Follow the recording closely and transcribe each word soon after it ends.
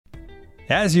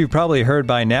As you've probably heard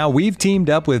by now, we've teamed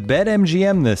up with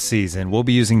BetMGM this season. We'll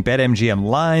be using BetMGM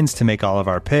lines to make all of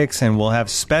our picks, and we'll have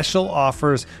special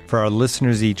offers for our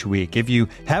listeners each week. If you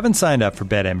haven't signed up for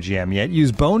BetMGM yet,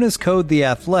 use bonus code The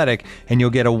Athletic, and you'll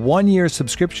get a 1-year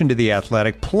subscription to The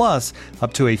Athletic, plus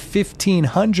up to a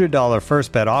 $1,500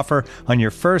 first bet offer on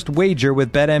your first wager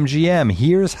with BetMGM.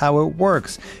 Here's how it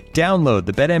works. Download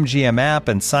the BetMGM app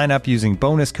and sign up using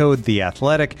bonus code The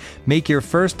Athletic. Make your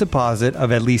first deposit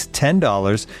of at least $10.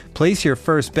 Place your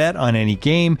first bet on any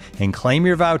game and claim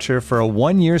your voucher for a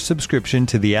 1-year subscription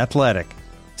to The Athletic.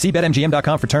 See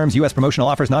BetMGM.com for terms. U.S. promotional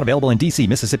offers not available in D.C.,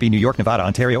 Mississippi, New York, Nevada,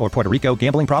 Ontario, or Puerto Rico.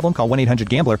 Gambling problem? Call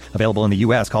 1-800-GAMBLER. Available in the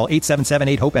U.S. Call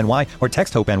 877-8-HOPE-NY or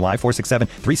text HOPE-NY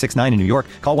 467-369 in New York.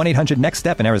 Call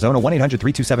 1-800-NEXT-STEP in Arizona.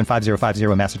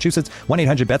 1-800-327-5050 in Massachusetts.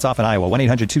 1-800-BETS-OFF in Iowa.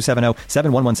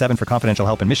 1-800-270-7117 for confidential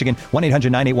help in Michigan.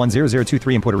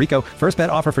 1-800-981-0023 in Puerto Rico. First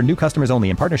bet offer for new customers only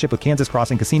in partnership with Kansas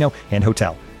Crossing Casino and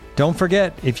Hotel. Don't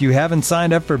forget, if you haven't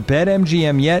signed up for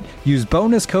BetMGM yet, use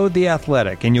bonus code The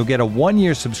Athletic, and you'll get a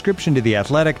 1-year subscription to The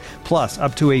Athletic, plus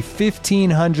up to a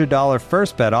 $1,500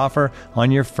 first bet offer on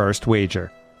your first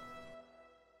wager.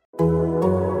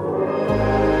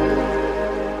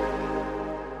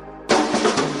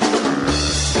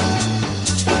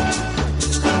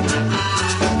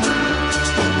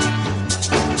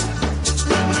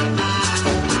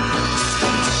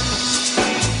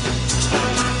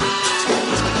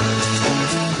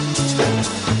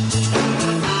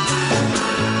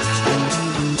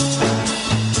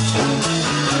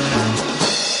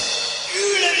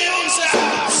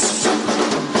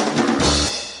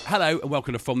 Hello and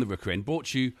welcome to From the Rookery End, brought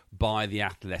to you by The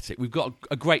Athletic. We've got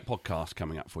a great podcast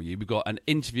coming up for you. We've got an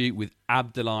interview with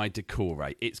Abdoulaye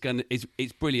Doucouré.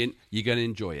 It's brilliant. You're going to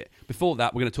enjoy it. Before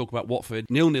that, we're going to talk about Watford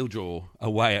 0-0 draw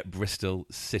away at Bristol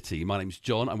City. My name's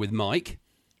John. I'm with Mike.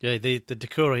 Yeah, the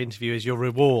Doucouré interview is your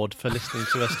reward for listening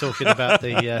to us talking about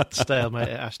the stalemate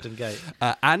at Ashton Gate.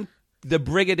 And the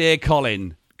Brigadier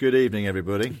Colin. Good evening,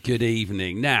 everybody. Good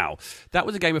evening. Now, that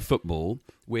was a game of football,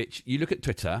 which you look at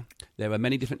Twitter, there are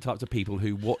many different types of people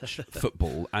who watch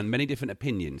football and many different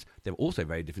opinions. There are also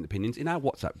very different opinions in our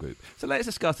WhatsApp group. So let's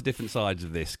discuss the different sides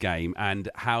of this game and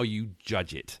how you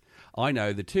judge it. I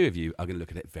know the two of you are going to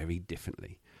look at it very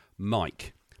differently.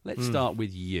 Mike, let's start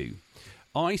with you.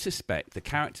 I suspect the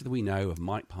character that we know of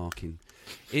Mike Parkin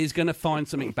is going to find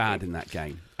something bad in that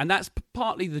game. And that's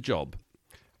partly the job.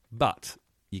 But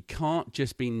you can't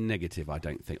just be negative, I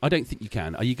don't think. I don't think you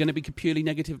can. Are you going to be purely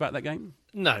negative about that game?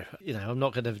 No, I'm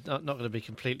not going to be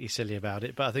completely silly about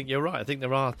it. But I think you're right. I think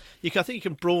there are. I think you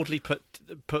can broadly put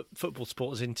football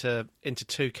supporters into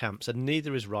two camps, and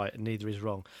neither is right and neither is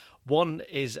wrong. One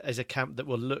is a camp that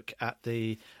will look at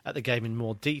the game in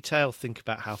more detail, think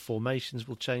about how formations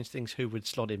will change things, who would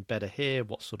slot in better here,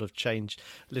 what sort of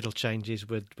little changes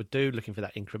would do, looking for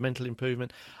that incremental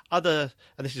improvement. And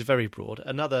this is very broad.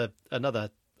 Another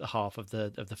half of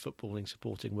the footballing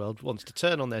supporting world wants to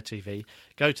turn on their TV,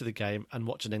 go to the game and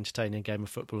watch an entertaining game of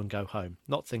football and go home.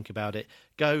 Not think about it.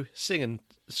 Go, sing and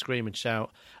scream and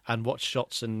shout and watch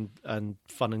shots and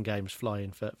fun and games fly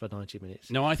in for 90 minutes.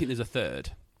 No, I think there's a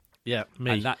third. Yeah, me.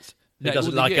 And that's... Who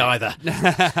doesn't like either?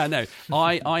 No,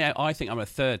 I think I'm a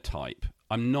third type.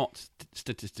 I'm not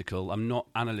statistical. I'm not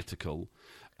analytical.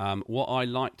 What I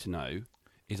like to know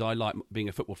is I like being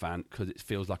a football fan because it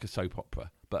feels like a soap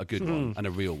opera, but a good one and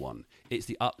a real one. It's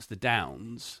the ups, the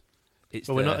downs.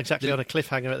 We're not exactly on a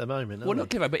cliffhanger at the moment. Well, not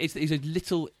cliffhanger, but it's a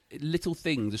little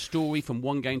things, a story from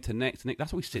one game to the next.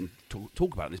 That's what we sit and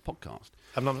talk about in this podcast.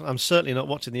 I'm certainly not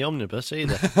watching the omnibus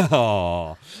either.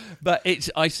 Oh, but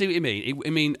I see what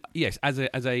you mean. Yes, as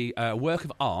a work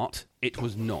of art, it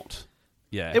was not.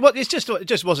 Yeah, it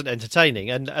just wasn't entertaining,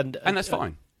 and that's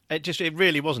fine. It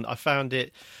really wasn't. I found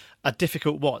it a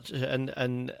difficult watch, and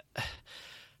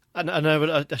I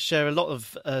know I share a lot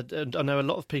of. I know a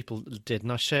lot of people did,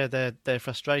 and I share their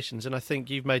frustrations. And I think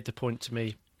you've made the point to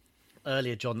me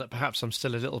earlier, John, that perhaps I'm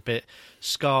still a little bit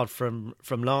scarred from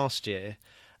last year,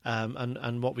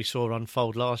 and what we saw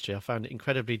unfold last year. I found it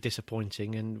incredibly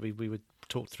disappointing, and we would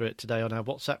talk through it today on our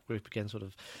WhatsApp group again. Sort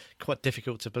of quite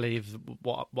difficult to believe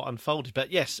what unfolded,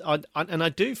 but yes, I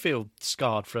do feel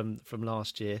scarred from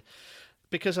last year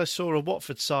because I saw a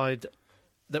Watford side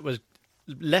that was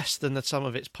less than the sum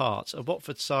of its parts, a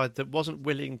Watford side that wasn't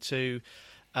willing to,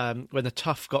 when the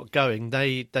tough got going,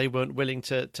 they weren't willing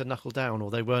to knuckle down,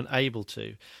 or they weren't able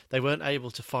to. They weren't able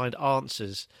to find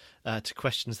answers to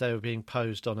questions they were being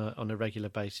posed on a regular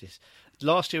basis.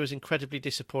 Last year was incredibly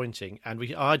disappointing,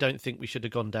 and I don't think we should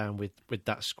have gone down with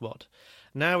that squad.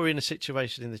 Now we're in a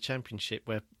situation in the Championship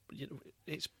where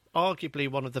it's arguably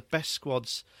one of the best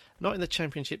squads, not in the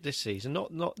Championship this season,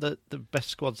 not the best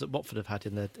squads that Watford have had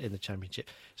in the Championship.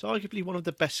 It's arguably one of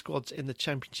the best squads in the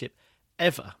Championship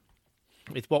ever,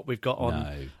 with what we've got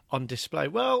on display.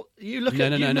 Well, you look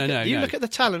at look at the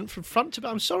talent from front to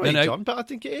back. I'm sorry, John, but I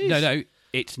think it is. No,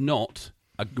 it's not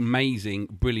an amazing,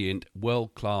 brilliant,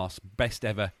 world-class, best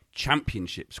ever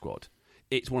Championship squad.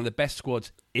 It's one of the best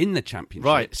squads in the Championship.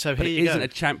 Right, so here you go. It isn't a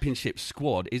Championship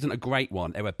squad. It isn't a great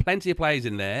one. There were plenty of players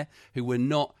in there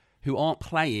who aren't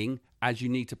playing as you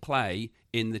need to play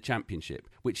in the Championship,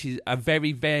 which is a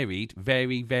very varied,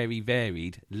 very, very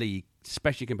varied league,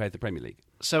 especially compared to the Premier League.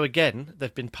 So again,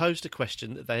 they've been posed a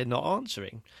question that they're not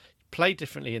answering. Play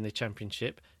differently in the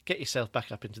Championship, get yourself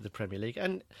back up into the Premier League,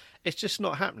 and it's just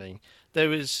not happening. There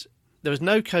was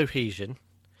no cohesion.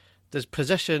 There's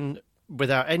possession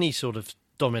without any sort of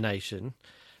domination.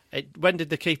 When did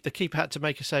the keeper had to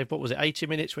make a save? What was it? 80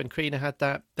 minutes when Quina had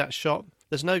that shot.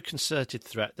 There's no concerted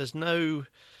threat. There's no.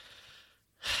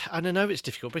 And I know it's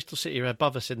difficult. Bristol City are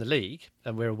above us in the league,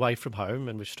 and we're away from home,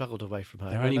 and we've struggled away from home.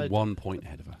 They're only 1 point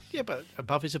ahead of us. Yeah, but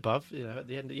above is above. At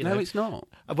the end. No, it's not.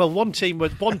 Well, one team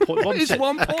with 1 point. It's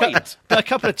 1 point. But a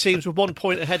couple of teams were 1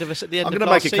 point ahead of us at the end. I'm going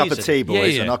to make a cup of tea,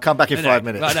 boys, and I'll come back in 5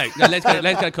 minutes. Right, no, let's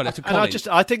go, Colin. So Colin. And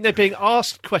I think they're being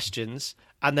asked questions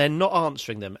and they're not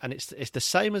answering them, and it's the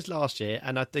same as last year.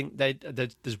 And I think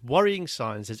there's worrying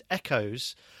signs, there's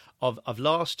echoes of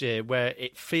last year where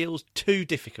it feels too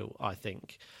difficult, I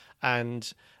think.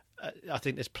 And I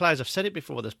think there's players, I've said it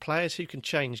before, there's players who can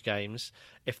change games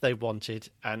if they wanted,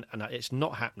 and it's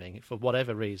not happening for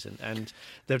whatever reason. And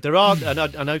there are, and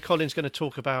I know Colin's going to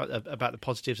talk about the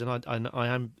positives, and I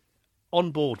am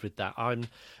on board with that.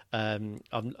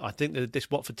 I think that this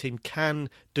Watford team can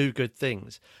do good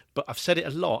things, but I've said it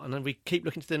a lot, and then we keep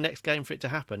looking to the next game for it to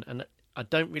happen, and I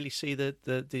don't really see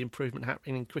the improvement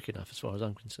happening quick enough as far as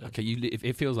I'm concerned. Okay,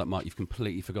 it feels like, Mark, you've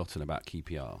completely forgotten about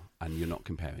QPR and you're not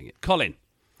comparing it. Colin.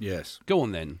 Yes. Go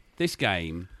on then. This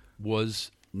game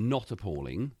was not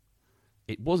appalling.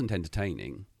 It wasn't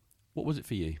entertaining. What was it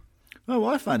for you? Well,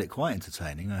 I found it quite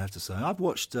entertaining, I have to say. I've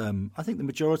watched, I think the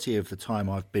majority of the time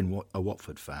I've been a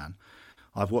Watford fan,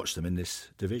 I've watched them in this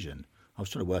division. I was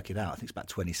trying to work it out. I think it's about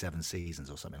 27 seasons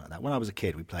or something like that. When I was a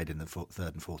kid, we played in the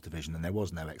third and fourth division, and there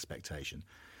was no expectation.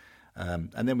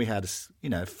 And then we had,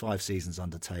 5 seasons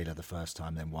under Taylor the first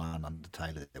time, then 1 under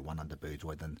Taylor, then 1 under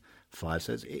Boudreau, then 5.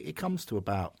 So it comes to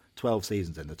about 12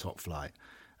 seasons in the top flight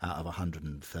out of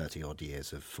 130 odd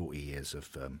years of 40 years of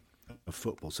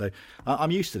football. So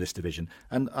I'm used to this division.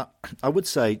 And I would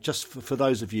say, just for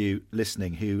those of you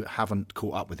listening who haven't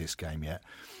caught up with this game yet,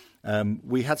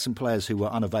 we had some players who were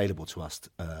unavailable to us,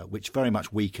 which very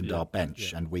much weakened our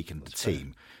bench and weakened the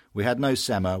team. We had no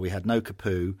Sema, we had no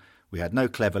Capoue, we had no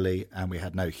Cleverley, and we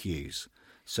had no Hughes.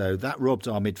 So that robbed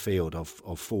our midfield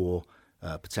of 4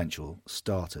 potential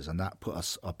starters, and that put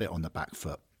us a bit on the back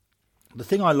foot. The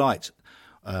thing I liked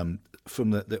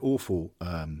from the awful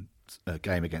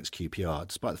game against QPR,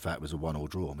 despite the fact it was a 1-1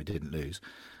 draw and we didn't lose,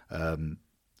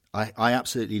 I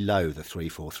absolutely loathe the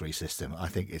 3-4-3 system. I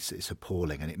think it's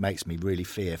appalling, and it makes me really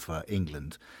fear for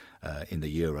England in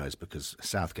the Euros, because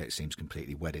Southgate seems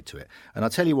completely wedded to it. And I'll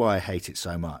tell you why I hate it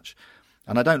so much.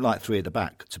 And I don't like 3 at the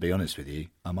back, to be honest with you.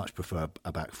 I much prefer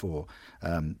a back 4.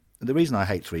 The reason I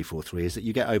hate 3-4-3 is that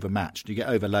you get overmatched, you get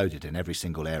overloaded in every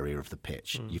single area of the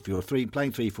pitch. If you're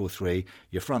playing 3-4-3,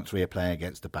 your front 3 are playing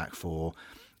against the back 4.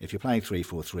 If you're playing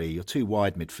 3-4-3, your 2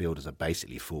 wide midfielders are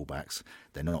basically fullbacks.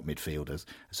 They're not midfielders.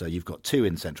 So you've got 2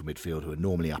 in central midfield who are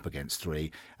normally up against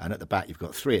 3, and at the back you've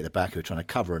got 3 at the back who are trying to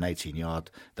cover an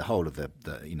 18-yard, the whole of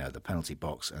the penalty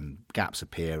box, and gaps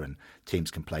appear and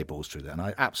teams can play balls through that. And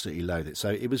I absolutely loathe it.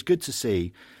 So it was good to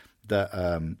see that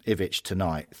Ivic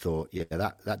tonight thought,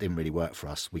 that didn't really work for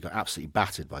us. We got absolutely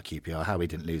battered by QPR. How we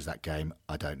didn't lose that game,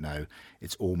 I don't know.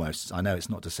 I know it's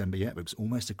not December yet, but it was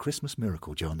almost a Christmas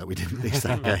miracle, John, that we didn't lose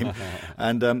that game.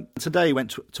 And today we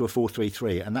went to a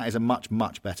 4-3-3, and that is a much,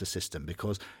 much better system,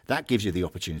 because that gives you the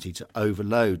opportunity to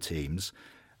overload teams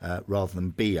rather than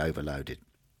be overloaded.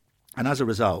 And as a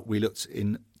result, we looked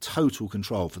in total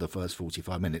control for the first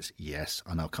 45 minutes. Yes,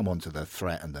 and I'll come on to the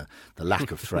threat and the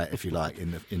lack of threat, if you like,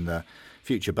 in the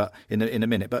future, but in a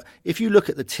minute. But if you look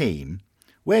at the team,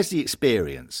 where's the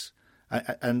experience?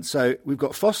 And so we've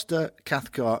got Foster,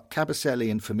 Cathcart,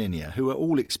 Cabaselli and Firmino, who are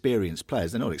all experienced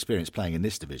players. They're not experienced playing in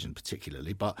this division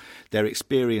particularly, but they're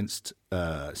experienced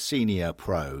senior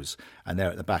pros, and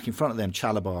they're at the back. In front of them,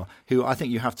 Chalobah, who I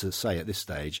think you have to say at this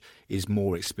stage is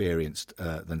more experienced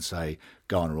than, say,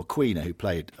 Garner or Quina, who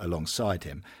played alongside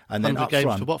him. And then 100 up games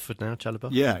front, for Watford now, Chalobah.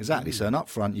 Yeah, exactly. So, and up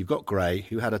front, you've got Gray,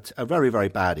 who had a very, very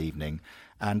bad evening.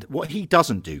 And what he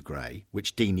doesn't do, Gray,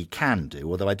 which Deeney can do,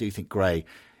 although I do think Gray,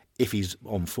 if he's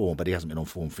on form, but he hasn't been on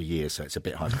form for years, so it's a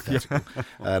bit hypothetical.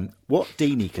 What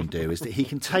Deeney can do is that he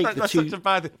can take the That's two... such a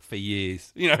bad for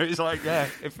years. You know, it's like, yeah,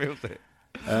 it feels it.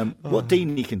 What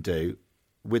Deeney can do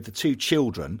with the two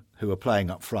children who are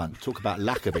playing up front, talk about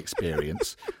lack of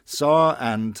experience, Sarr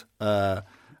and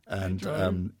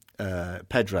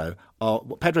Pedro.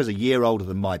 Pedro's a year older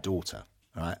than my daughter.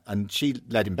 Right, and she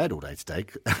led in bed all day today,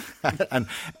 and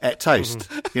ate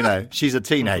toast. You know, she's a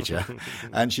teenager,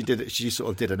 and she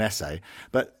sort of did an essay.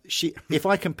 But if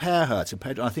I compare her to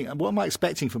Pedro, I think, what am I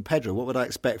expecting from Pedro? What would I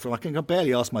expect from? I can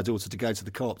barely ask my daughter to go to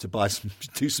the co-op to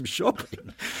do some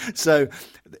shopping. So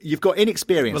you've got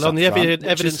inexperience. Well, on the front,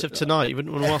 evidence of tonight, you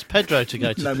wouldn't want to ask Pedro to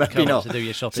go to no, the maybe not. to do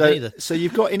your shopping either. So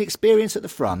you've got inexperience at the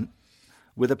front,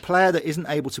 with a player that isn't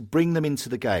able to bring them into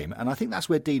the game. And I think that's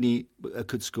where Deeney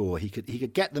could score. He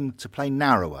could get them to play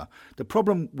narrower. The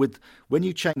problem with when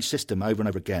you change system over and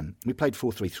over again, we played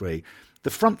 4-3-3, the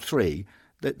front three,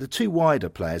 the two wider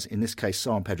players, in this case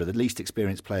Sarr and Pedro, the least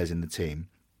experienced players in the team,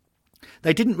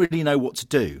 they didn't really know what to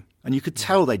do. And you could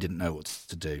tell they didn't know what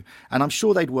to do. And I'm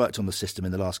sure they'd worked on the system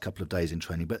in the last couple of days in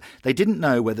training, but they didn't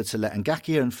know whether to let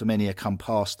Ngakia and Firmino come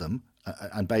past them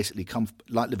and basically come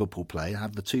like Liverpool play,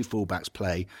 have the two fullbacks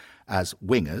play as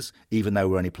wingers, even though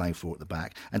we're only playing four at the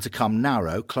back, and to come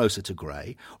narrow, closer to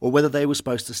Gray, or whether they were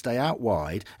supposed to stay out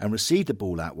wide and receive the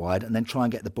ball out wide and then try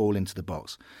and get the ball into the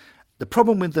box. The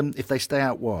problem with them, if they stay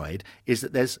out wide, is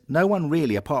that there's no one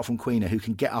really, apart from Quina, who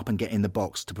can get up and get in the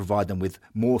box to provide them with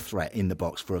more threat in the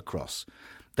box for a cross.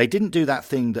 They didn't do that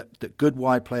thing that good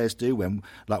wide players do, when,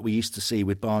 like we used to see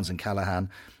with Barnes and Callaghan.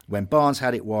 When Barnes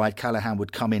had it wide, Callaghan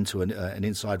would come into an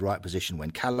inside right position.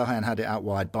 When Callaghan had it out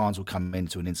wide, Barnes would come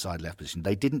into an inside left position.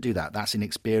 They didn't do that. That's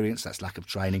inexperience. That's lack of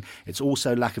training. It's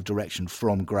also lack of direction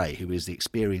from Gray, who is the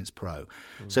experienced pro.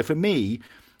 So for me,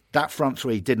 that front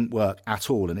three didn't work at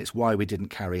all, and it's why we didn't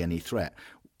carry any threat.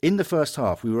 In the first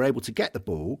half, we were able to get the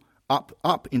ball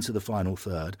up into the final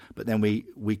third, but then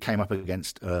we came up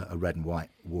against a red and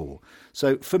white wall.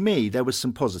 So for me, there was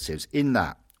some positives in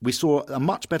that. We saw a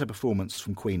much better performance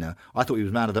from Quina. I thought he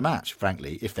was man of the match,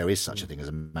 frankly, if there is such a thing as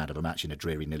a man of a match in a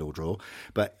dreary 0-0 draw.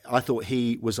 But I thought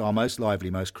he was our most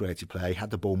lively, most creative player. He had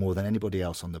the ball more than anybody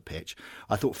else on the pitch.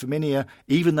 I thought Firmino,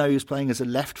 even though he was playing as a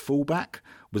left fullback,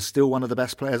 was still one of the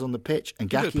best players on the pitch. And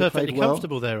Ngakia played perfectly well.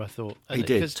 Comfortable there, I thought. He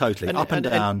did, totally. Up and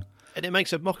down. And it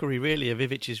makes a mockery, really, of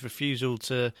Ivic's refusal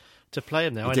to play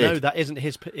him now. I did. know that isn't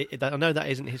his. I know that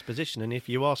isn't his position. And if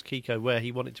you ask Kiko where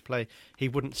he wanted to play, he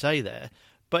wouldn't say there.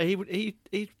 But he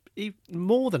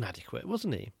more than adequate,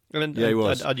 wasn't he? And, yeah, he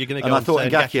was. And you're going to and go I on thought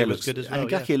saying Ngakia looks good as well. And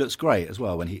Ngakia looks great as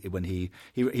well. When he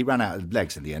ran out of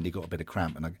legs in the end, he got a bit of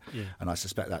cramp, and I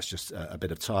suspect that's just a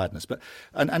bit of tiredness. But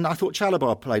and I thought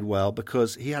Chalobah played well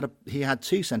because he had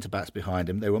two centre backs behind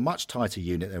him. They were a much tighter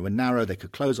unit. They were narrow. They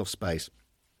could close off space.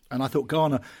 And I thought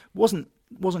Garner wasn't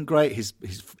great. His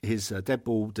dead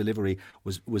ball delivery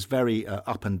was very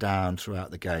up and down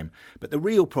throughout the game. But the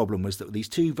real problem was that these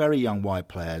two very young wide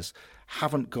players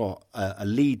haven't got a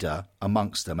leader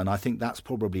amongst them, and I think that's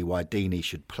probably why Deeney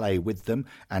should play with them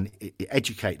and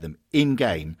educate them in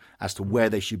game as to where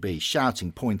they should be,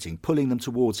 shouting, pointing, pulling them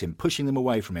towards him, pushing them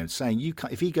away from him, saying,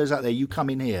 if he goes out there, you come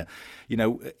in here. You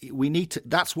know, we need to.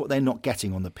 That's what they're not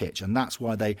getting on the pitch, and that's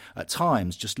why they at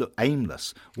times just look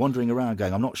aimless, wandering around,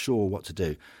 going, I'm not sure what to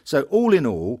do. So all in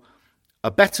all,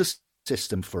 a better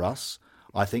system for us,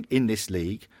 I think, in this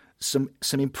league. Some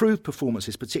improved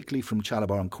performances, particularly from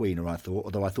Chalobah and Quina, I thought,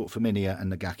 although I thought Firmino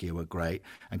and Ngakia were great,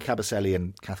 and Cabaselli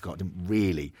and Cathcart didn't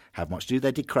really have much to do.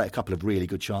 They did create a couple of really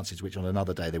good chances, which on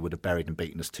another day they would have buried and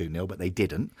beaten us 2-0, but they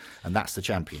didn't, and that's the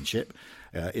Championship.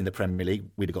 In the Premier League,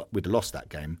 we'd have lost that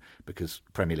game because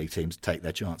Premier League teams take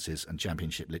their chances and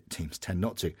Championship teams tend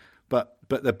not to. But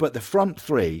the front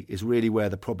three is really where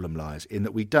the problem lies, in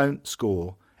that we don't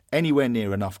score anywhere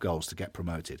near enough goals to get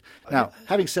promoted. Now,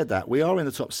 having said that, we are in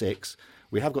the top six.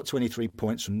 We have got 23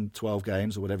 points from 12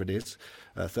 games or whatever it is,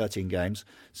 13 games.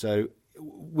 So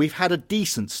we've had a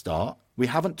decent start. We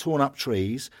haven't torn up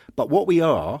trees. But what we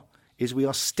are is we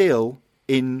are still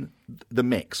in the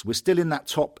mix. We're still in that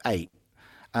top 8.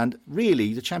 And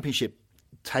really, the Championship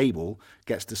table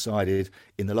gets decided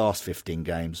in the last 15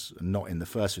 games, not in the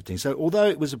first 15. So although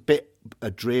it was a bit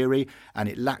dreary and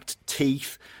it lacked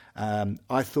teeth.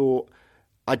 I thought,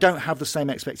 I don't have the same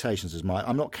expectations as Mike.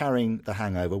 I'm not carrying the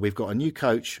hangover. We've got a new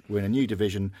coach. We're in a new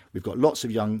division. We've got lots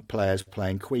of young players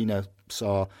playing, Quina,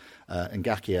 Sarr,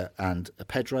 Ngakia and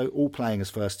Pedro, all playing as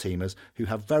first teamers who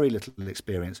have very little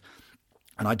experience.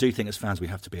 And I do think as fans we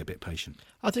have to be a bit patient.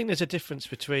 I think there's a difference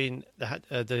between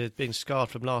the being scarred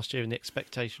from last year and the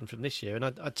expectation from this year. And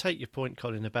I take your point,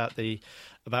 Colin, about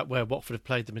where Watford have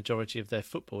played the majority of their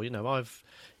football. I've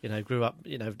grew up.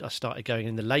 I started going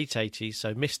in the late '80s,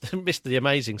 so missed the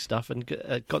amazing stuff and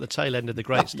got the tail end of the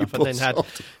great stuff, and then had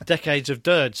decades of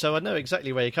dirt. So I know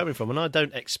exactly where you're coming from, and I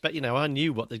don't expect. I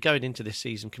knew what they're going into this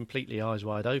season completely eyes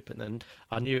wide open, and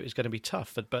I knew it was going to be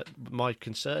tough. But my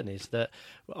concern is that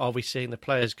are we seeing the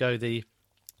players go the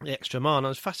extra mile? And I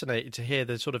was fascinated to hear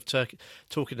the sort of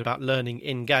talking about learning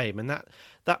in game, and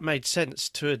that made sense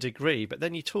to a degree. But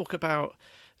then you talk about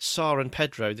Sarr and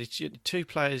Pedro, the two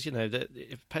players, that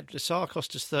if Sarr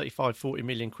cost us 35-40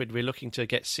 million quid, we're looking to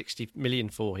get 60 million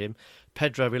for him.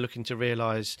 Pedro, we're looking to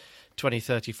realise 20,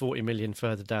 30, 40 million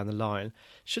further down the line.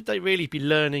 Should they really be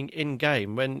learning in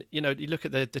game when, you look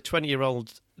at the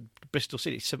 20-year-old Bristol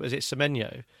City, is it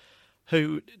Semenyo,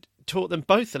 who taught them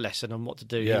both a lesson on what to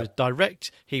do. Yeah. He was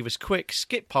direct, he was quick,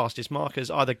 skipped past his markers,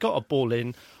 either got a ball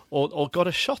in or got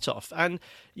a shot off. And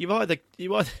you've either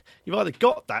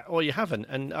got that or you haven't.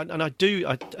 And I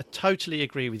totally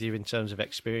agree with you in terms of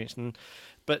experience.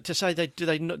 But to say do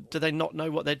they not know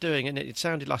what they're doing? And it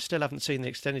sounded like, I still haven't seen the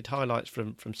extended highlights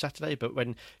from Saturday, but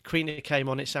when Quina came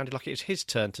on, it sounded like it was his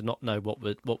turn to not know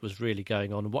what was really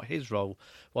going on and what his role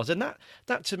was. And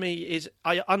that to me is,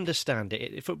 I understand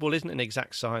it. Football isn't an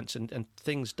exact science, and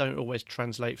things don't always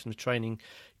translate from the training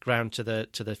ground to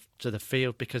the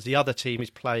field because the other team is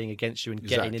playing against you and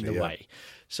getting in the way.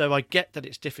 So I get that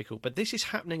it's difficult, but this is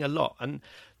happening a lot. And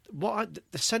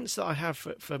the sense that I have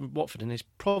from Watford, and is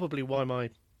probably why my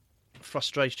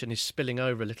frustration is spilling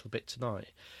over a little bit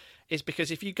tonight, is because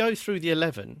if you go through the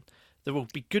 11, there will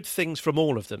be good things from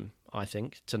all of them, I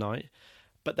think, tonight,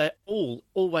 but they're all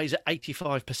always at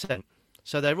 85%.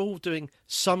 So they're all doing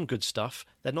some good stuff.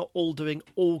 They're not all doing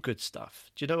all good stuff.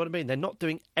 Do you know what I mean? They're not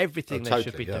doing everything they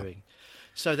should be doing.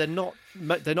 So they're not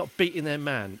beating their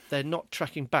man. They're not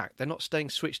tracking back. They're not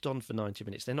staying switched on for 90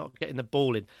 minutes. They're not getting the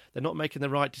ball in. They're not making the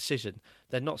right decision.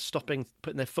 They're not stopping,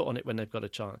 putting their foot on it when they've got a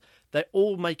chance. They're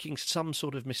all making some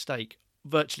sort of mistake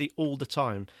virtually all the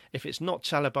time. If it's not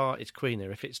Chalobah, it's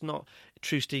Quina. If it's not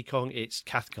Troost-Ekong, it's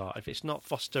Cathcart. If it's not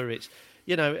Foster, it's,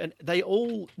 and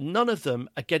none of them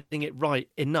are getting it right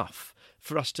enough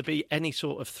for us to be any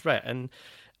sort of threat. And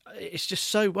it's just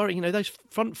so worrying. Those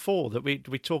front four that we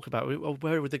talk about,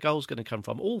 where were the goals going to come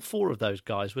from? All four of those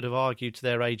guys would have argued to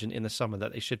their agent in the summer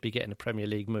that they should be getting a Premier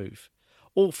League move.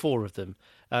 All four of them.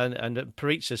 And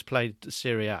Parizza's played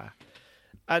Serie A.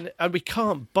 And we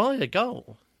can't buy a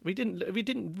goal. We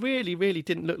really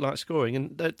didn't look like scoring.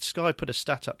 And Sky put a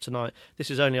stat up tonight.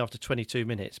 This is only after 22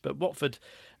 minutes. But Watford,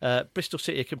 Bristol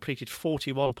City completed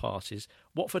 41 passes.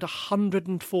 Watford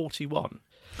 141.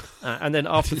 And then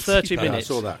after 30 minutes,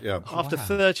 I saw that, yeah. After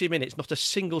 30 minutes, not a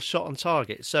single shot on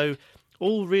target. So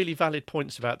all really valid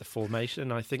points about the formation.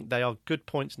 And I think they are good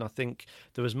points. And I think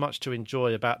there was much to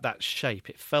enjoy about that shape.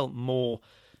 It felt more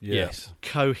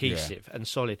cohesive and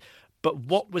solid. But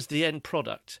what was the end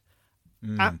product?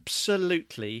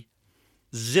 Absolutely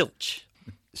zilch.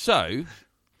 So,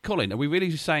 Colin, are we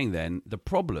really saying then the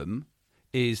problem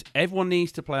is everyone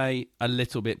needs to play a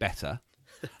little bit better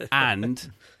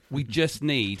and we just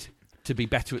need to be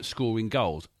better at scoring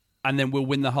goals and then we'll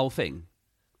win the whole thing?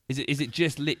 Is it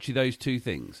just literally those two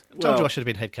things? I told you I should have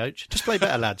been head coach. Just play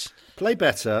better, lads. Play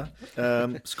better,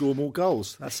 score more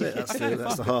goals. That's it. That's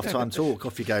the half-time talk.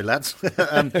 Off you go, lads.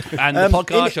 And the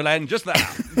podcast shall end just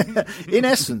that. In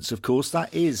essence, of course,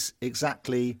 that is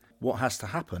exactly what has to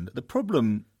happen. The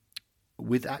problem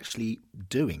with actually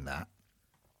doing that,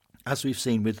 as we've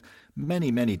seen with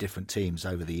many, many different teams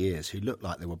over the years who looked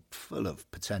like they were full of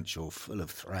potential, full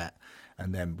of threat,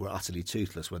 and then were utterly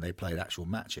toothless when they played actual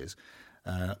matches,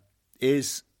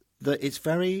 is that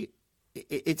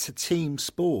it's a team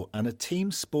sport, and a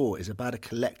team sport is about a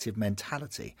collective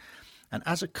mentality. And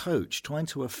as a coach, trying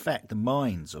to affect the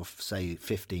minds of, say,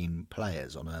 15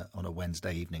 players on a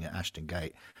Wednesday evening at Ashton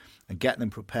Gate and get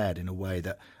them prepared in a way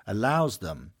that allows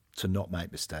them to not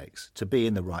make mistakes, to be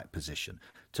in the right position,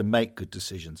 to make good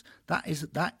decisions. That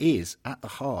is at the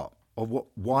heart of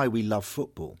why we love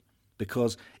football,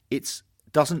 because it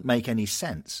doesn't make any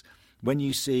sense. When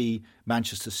you see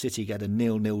Manchester City get a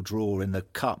 0-0 draw in the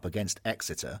Cup against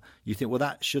Exeter, you think, well,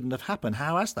 that shouldn't have happened.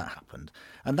 How has that happened?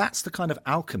 And that's the kind of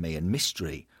alchemy and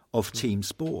mystery of team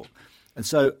sport. And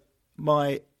so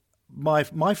my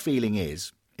my feeling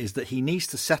is that he needs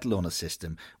to settle on a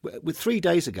system. With 3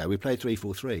 days ago, we played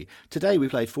 3-4-3. Today, we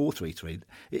played 4-3-3.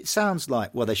 It sounds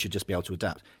like, well, they should just be able to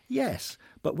adapt. Yes,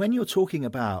 but when you're talking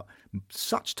about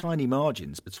such tiny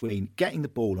margins between getting the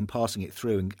ball and passing it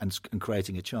through and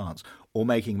creating a chance, or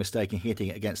making a mistake and hitting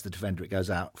it against the defender, it goes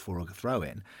out for a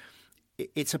throw-in,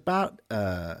 it's about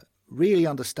really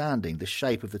understanding the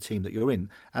shape of the team that you're in.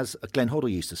 As Glenn Hoddle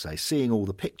used to say, seeing all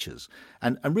the pictures.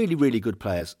 And really, really good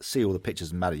players see all the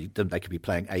pictures and matter. They could be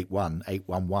playing 8-1,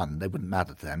 8-1-1. They wouldn't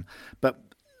matter to them. But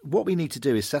what we need to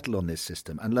do is settle on this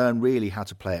system and learn really how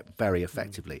to play it very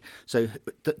effectively. So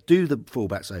do the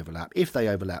fullbacks overlap? If they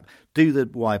overlap, do the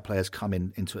wide players come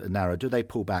into a narrow? Do they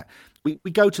pull back?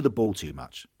 We go to the ball too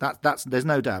much. There's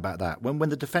no doubt about that. When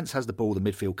the defence has the ball, the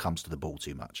midfield comes to the ball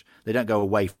too much. They don't go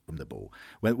away from the ball.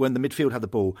 When the midfield have the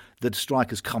ball, the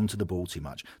strikers come to the ball too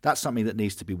much. That's something that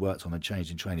needs to be worked on and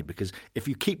changed in training, because if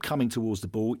you keep coming towards the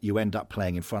ball, you end up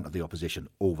playing in front of the opposition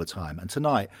all the time. And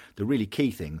tonight, the really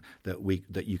key thing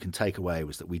that you can take away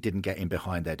was that we didn't get in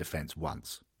behind their defence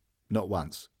once. Not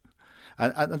once.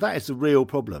 And that is a real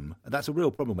problem. That's a real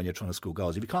problem when you're trying to score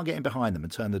goals. If you can't get in behind them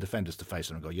and turn the defenders to face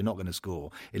them and go, you're not going to score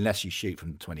unless you shoot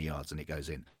from 20 yards and it goes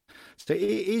in. So it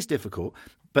is difficult.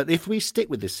 But if we stick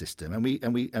with this system and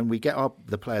we get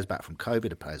the players back from COVID,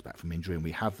 the players back from injury, and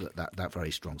we have that very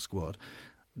strong squad,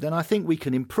 then I think we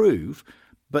can improve.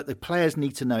 But the players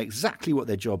need to know exactly what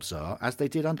their jobs are, as they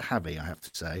did under Javi, I have to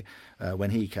say, when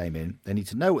he came in. They need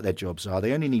to know what their jobs are.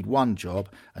 They only need one job,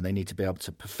 and they need to be able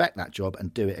to perfect that job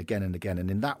and do it again and again.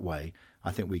 And in that way,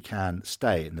 I think we can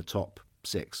stay in the top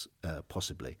 6,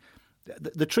 possibly.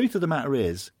 The truth of the matter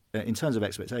is, in terms of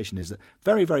expectation, is that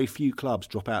very, very few clubs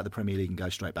drop out of the Premier League and go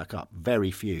straight back up. Very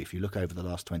few. If you look over the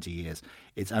last 20 years,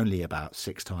 it's only about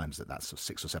 6 times that's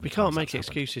 6 or 7 times. We can't make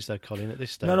excuses, though, Colin, at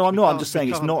this stage. No, I'm not. I'm just saying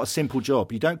it's not a simple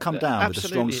job. You don't come down with a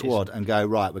strong squad and go,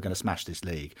 right, we're going to smash this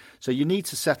league. So you need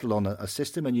to settle on a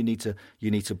system, and you need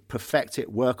to perfect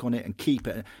it, work on it, and keep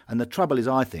it. And the trouble is,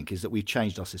 I think, is that we've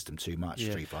changed our system too much.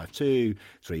 3-5-2,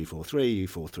 3-4-3,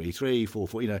 4-3-3,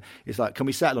 4-4. It's like, can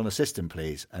we settle on a system,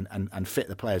 please, and fit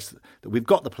the players? That we've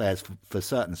got the players for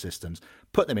certain systems,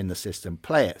 put them in the system,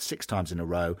 play it 6 times in a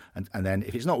row, and then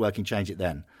if it's not working, change it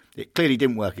then. It clearly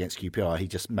didn't work against QPR. He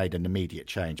just made an immediate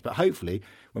change. But hopefully,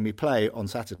 when we play on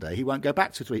Saturday, he won't go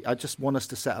back to 3. I just want us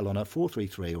to settle on a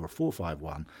 4-3-3 or a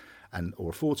 4-5-1 or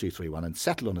a 4-2-3-1 and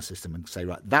settle on a system and say,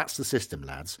 right, that's the system,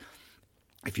 lads.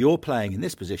 If you're playing in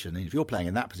this position and if you're playing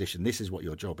in that position, this is what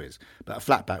your job is. But a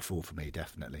flat back 4 for me,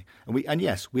 definitely. And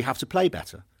yes, we have to play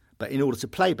better. But in order to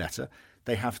play better,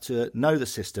 they have to know the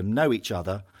system, know each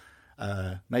other,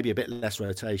 maybe a bit less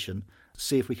rotation,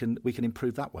 see if we can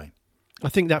improve that way. I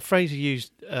think that phrase you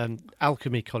used,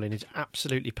 alchemy, Colin, is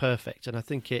absolutely perfect. And I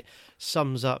think it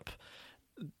sums up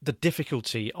the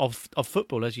difficulty of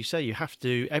football. As you say, you have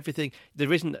to everything.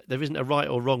 There isn't a right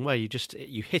or wrong way.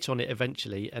 You hit on it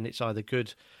eventually, and it's either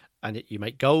good and you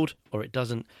make gold, or it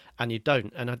doesn't and you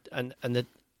don't. And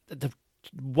the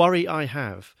worry I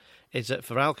have is that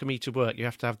for alchemy to work, you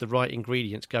have to have the right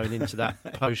ingredients going into that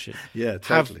potion. Yeah,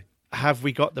 totally. Have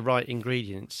we got the right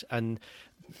ingredients? And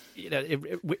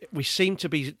we seem to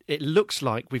be. It looks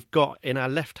like we've got in our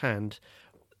left hand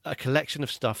a collection of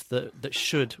stuff that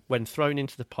should, when thrown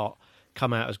into the pot,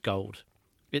 come out as gold.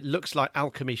 It looks like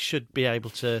alchemy should be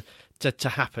able to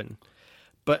happen,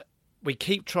 but we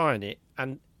keep trying it,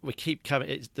 and we keep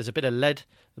coming. There's a bit of lead,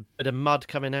 a bit of mud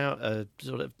coming out.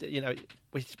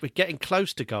 We're getting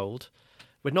close to gold.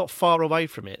 We're not far away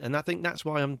from it, and I think that's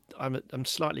why I'm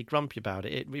slightly grumpy about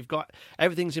it. We've got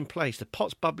everything's in place. The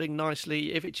pot's bubbling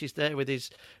nicely. Ivic is there with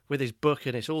his book,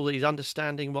 and it's all he's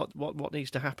understanding what needs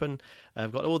to happen.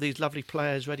 We've got all these lovely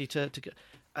players ready to go,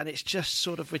 and it's just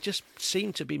sort of we just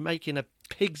seem to be making a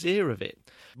pig's ear of it.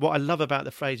 What I love about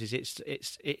the phrase is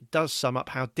it does sum up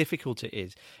how difficult it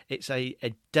is. It's a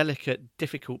delicate,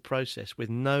 difficult process with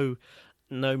no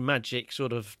magic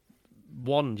sort of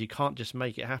wand. You can't just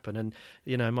make it happen. And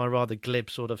my rather glib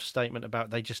sort of statement about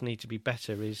they just need to be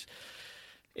better is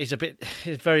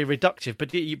very reductive.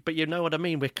 But you know what I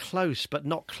mean. We're close, but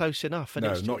not close enough. And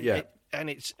no, not yet. And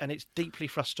it's deeply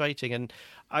frustrating. And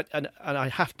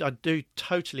I do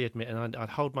totally admit, and I'd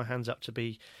hold my hands up to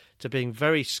being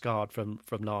very scarred from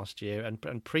last year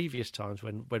and previous times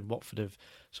when Watford have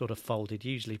sort of folded,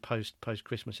 usually post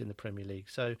Christmas in the Premier League.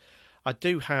 So I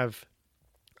do have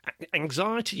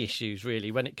anxiety issues really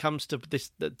when it comes to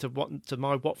this to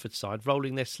my Watford side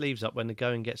rolling their sleeves up when the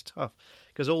going gets tough,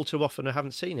 because all too often I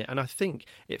haven't seen it, and I think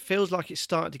it feels like it's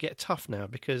starting to get tough now,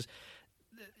 because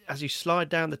as you slide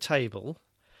down the table,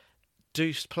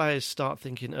 do players start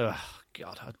thinking, oh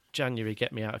God, January,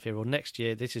 get me out of here, or next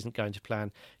year, this isn't going to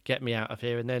plan, get me out of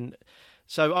here. And then,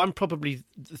 so I'm probably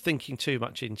thinking too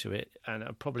much into it, and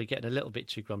I'm probably getting a little bit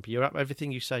too grumpy.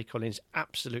 Everything you say, Colin, is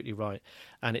absolutely right,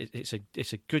 and it's a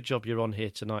good job you're on here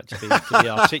tonight to be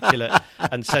articulate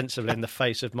and sensible in the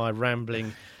face of my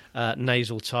rambling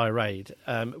nasal tirade.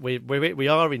 We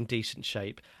are in decent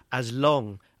shape as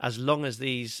long as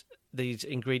these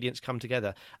ingredients come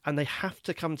together, and they have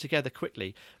to come together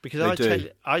quickly, because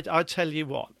I tell you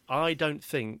what, I don't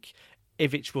think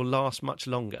Ivic will last much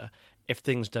longer if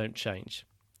things don't change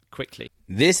quickly.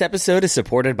 This episode is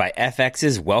supported by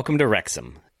FX's Welcome to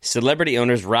Wrexham. Celebrity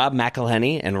owners Rob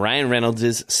McElhenney and Ryan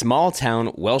Reynolds'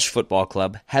 small-town Welsh football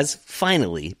club has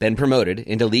finally been promoted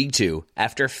into League Two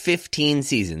after 15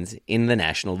 seasons in the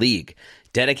National League.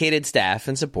 Dedicated staff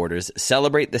and supporters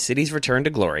celebrate the city's return to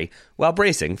glory while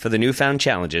bracing for the newfound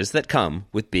challenges that come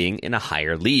with being in a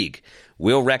higher league.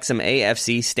 Will Wrexham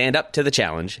AFC stand up to the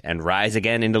challenge and rise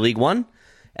again into League One?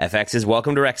 FX's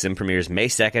Welcome to Wrexham premieres May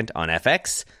 2nd on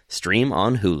FX, stream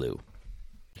on Hulu.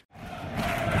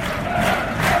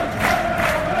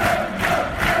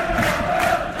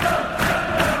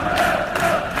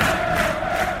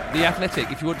 The Athletic,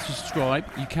 if you want to subscribe,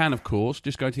 you can, of course.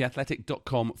 Just go to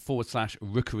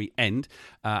theathletic.com/rookeryend,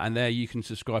 and there you can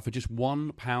subscribe for just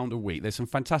 £1 a week. There's some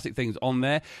fantastic things on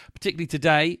there, particularly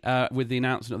today with the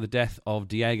announcement of the death of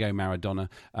Diego Maradona.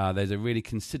 There's a really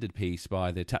considered piece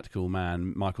by the tactical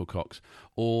man, Michael Cox,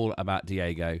 all about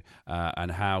Diego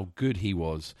and how good he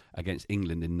was against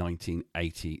England in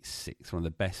 1986. One of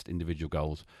the best individual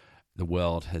goals the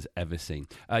world has ever seen.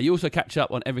 You also catch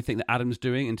up on everything that Adam's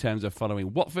doing in terms of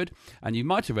following Watford, and you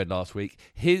might have read last week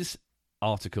his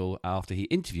article after he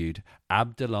interviewed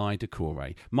Abdoulaye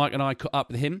Doucouré. Mike and I caught up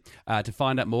with him to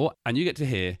find out more, and you get to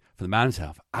hear from the man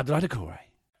himself, Abdoulaye Doucouré.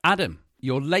 Adam,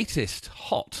 your latest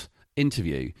hot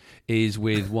interview is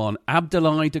with one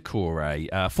Abdoulaye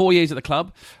Doucouré. 4 years at the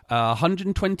club,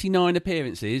 129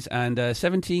 appearances and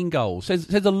 17 goals.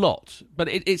 Says a lot, but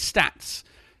it's stats.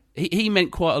 He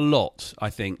meant quite a lot, I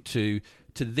think, to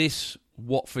this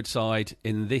Watford side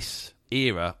in this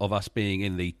era of us being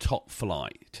in the top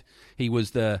flight. He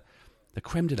was the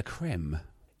creme de la creme.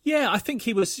 Yeah, I think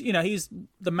he was. He's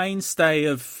the mainstay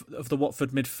of the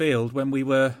Watford midfield when we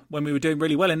were doing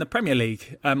really well in the Premier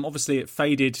League. Obviously, it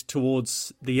faded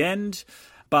towards the end,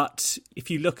 but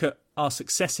if you look at our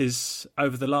successes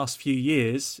over the last few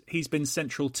years, he's been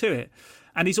central to it.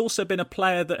 And he's also been a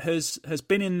player that has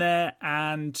been in there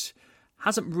and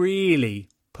hasn't really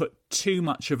put too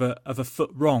much of a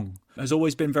foot wrong. Has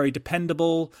always been very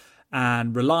dependable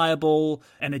and reliable,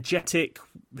 energetic.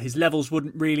 His levels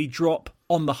wouldn't really drop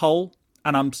on the whole.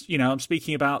 And I'm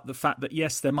speaking about the fact that,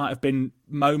 yes, there might have been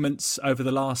moments over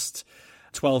the last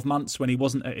 12 months when he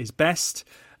wasn't at his best.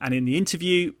 And in the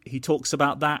interview, he talks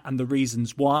about that and the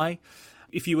reasons why.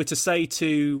 If you were to say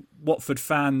to Watford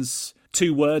fans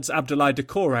 2 words, Abdoulaye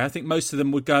Doucouré, I think most of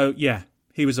them would go, yeah,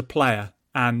 he was a player.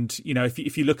 And,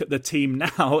 if you look at the team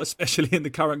now, especially in the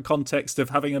current context of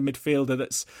having a midfielder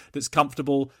that's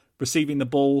comfortable receiving the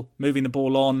ball, moving the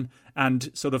ball on,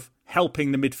 and sort of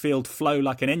helping the midfield flow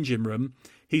like an engine room,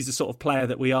 he's the sort of player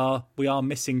that we are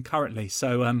missing currently.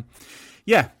 So,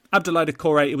 Abdoulaye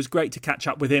Doucouré, it was great to catch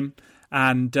up with him.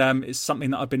 And it's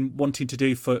something that I've been wanting to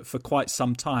do for quite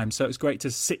some time. So it was great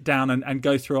to sit down and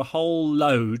go through a whole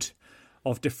load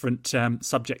of different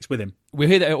subjects with him. We'll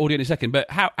hear that audio in a second, but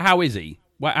how is he?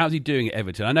 How's he doing at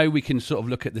Everton? I know we can sort of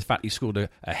look at the fact he scored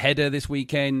a header this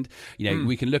weekend.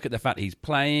 We can look at the fact he's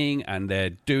playing and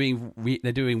they're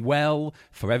doing well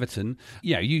for Everton.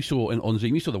 You saw on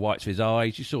Zoom, you saw the whites of his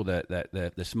eyes, you saw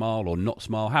the smile or not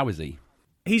smile. How is he?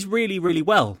 He's really, really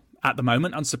well at the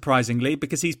moment, unsurprisingly,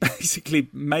 because he's basically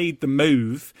made the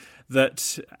move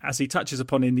that, as he touches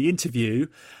upon in the interview,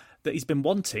 that he's been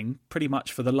wanting pretty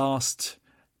much for the last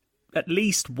at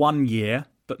least 1 year,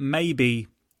 but maybe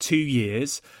 2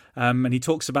 years. And he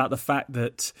talks about the fact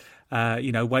that,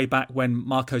 way back when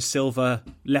Marco Silva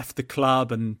left the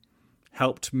club and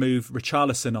helped move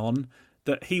Richarlison on,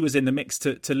 that he was in the mix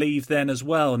to leave then as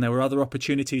well. And there were other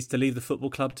opportunities to leave the football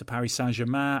club to Paris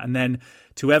Saint-Germain and then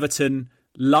to Everton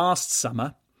last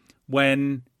summer,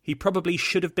 when he probably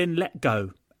should have been let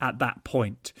go at that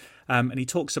point. And he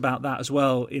talks about that as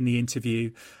well in the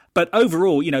interview. But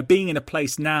overall, being in a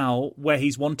place now where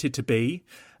he's wanted to be,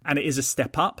 and it is a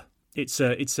step up. It's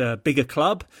a bigger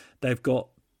club. They've got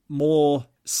more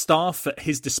staff at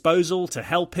his disposal to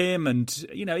help him, and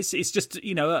it's just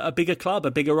a bigger club,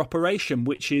 a bigger operation,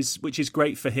 which is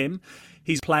great for him.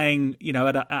 He's playing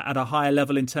at a higher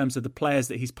level in terms of the players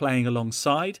that he's playing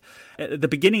alongside. At the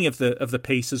beginning of the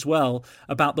piece as well,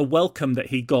 about the welcome that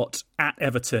he got at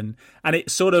Everton, and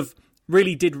it sort of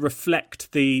really did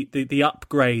reflect the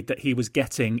upgrade that he was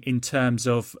getting in terms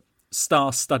of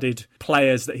star-studded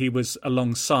players that he was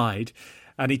alongside.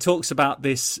 And he talks about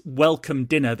this welcome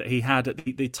dinner that he had at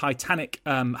the Titanic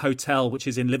Hotel, which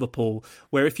is in Liverpool,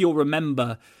 where, if you'll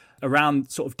remember,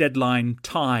 around sort of deadline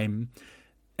time,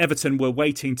 Everton were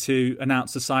waiting to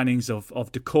announce the signings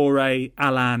of Doucouré,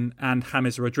 Allan and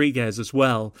James Rodriguez as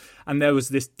well. And there was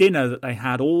this dinner that they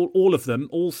had, all of them,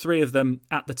 all three of them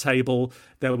at the table.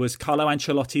 There was Carlo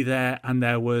Ancelotti there, and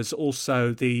there was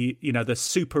also the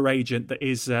super agent that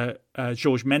is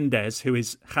Jorge Mendes, who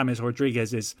is James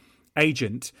Rodriguez's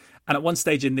agent. And at one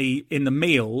stage in the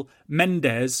meal,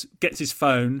 Mendes gets his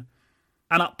phone,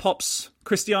 and up pops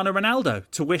Cristiano Ronaldo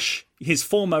to wish his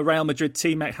former Real Madrid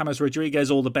teammate James Rodriguez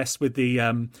all the best with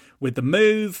the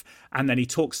move. And then he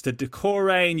talks to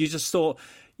Doucouré, and you just thought,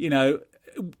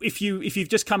 if you've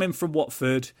just come in from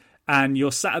Watford and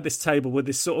you're sat at this table with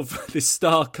this sort of this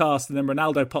star cast, and then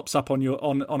Ronaldo pops up on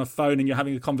a phone and you're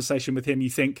having a conversation with him, you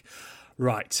think,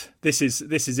 right, this is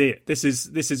it. This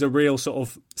is a real sort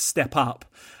of step up.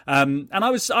 And I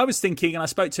was thinking, and I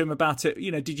spoke to him about it,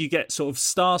 did you get sort of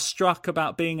starstruck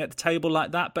about being at the table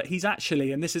like that? But he's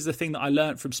actually, and this is the thing that I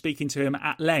learned from speaking to him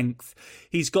at length,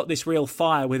 he's got this real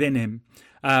fire within him.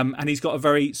 And he's got a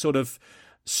very sort of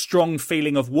strong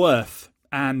feeling of worth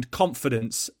and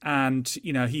confidence, and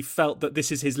he felt that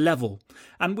this is his level,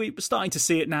 and we're starting to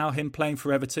see it now, him playing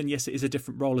for Everton. Yes, it is a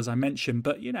different role, as I mentioned,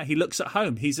 but he looks at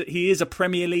home. He is a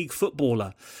Premier League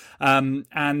footballer,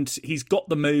 and he's got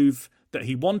the move that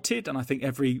he wanted, and I think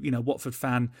every Watford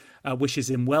fan wishes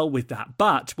him well with that.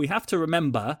 But we have to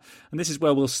remember, and this is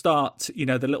where we'll start the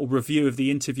little review of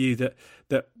the interview that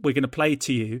we're going to play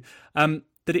to you,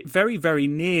 that it very, very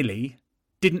nearly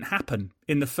didn't happen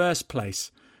in the first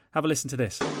place. Have a listen to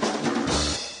this.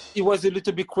 It was a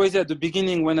little bit crazy at the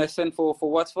beginning when I signed for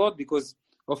Watford, because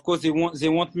of course they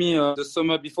want me the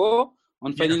summer before.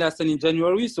 And finally I signed in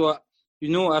January. So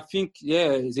I think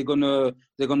they're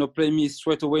gonna play me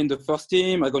straight away in the first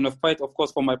team. I'm gonna fight, of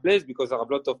course, for my place, because there are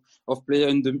a lot of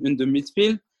players in the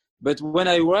midfield. But when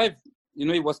I arrived,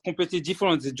 it was completely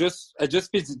different. They just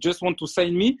want to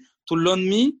sign me, to loan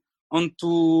me, and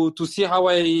to see how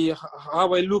I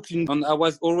look, and I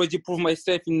was already proved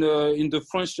myself in the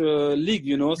French league,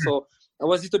 So I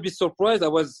was a little bit surprised. I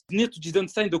was near to didn't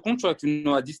sign the contract,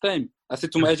 at this time. I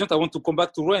said to my agent, I want to come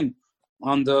back to Rennes,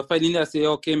 and finally I say,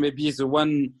 okay, maybe it's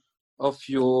one of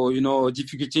your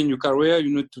difficulty in your career.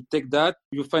 You need to take that.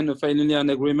 You find finally an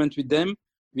agreement with them.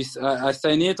 I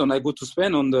sign it, and I go to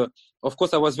Spain. And of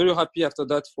course, I was very happy after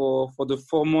that for the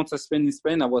 4 months I spent in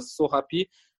Spain. I was so happy.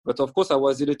 But of course, I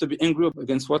was a little bit angry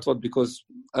against Watford, because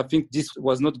I think this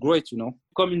was not great,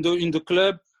 Come in the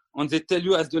club, and they tell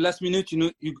you at the last minute,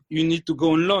 you need to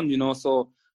go on loan, So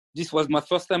this was my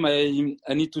first time I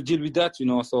need to deal with that,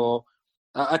 So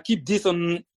I keep this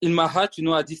in my heart,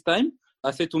 at this time.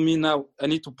 I said to me now, I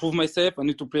need to prove myself. I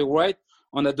need to play right.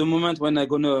 And at the moment when I'm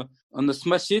gonna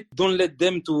smash it, don't let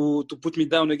them to put me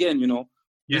down again, Yeah.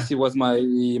 This was my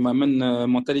main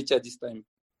mentality at this time.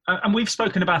 And we've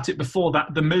spoken about it before,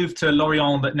 that the move to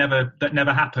Lorient that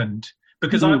never happened,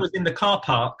 because I was in the car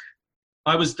park.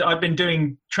 I've been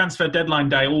doing transfer deadline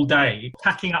day all day,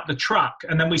 packing up the truck,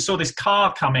 and then we saw this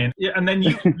car come in, and then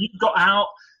you got out.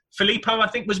 Filippo, I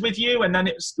think, was with you, and then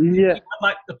it's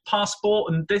like the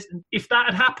passport, and this. If that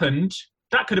had happened,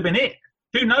 that could have been it.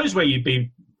 Who knows where you'd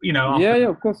be? After. Yeah,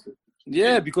 of course.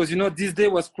 Yeah, because this day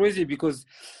was crazy, because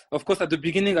of course at the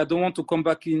beginning I don't want to come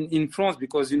back in France,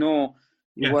 because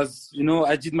it was,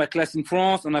 I did my class in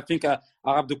France, and I think I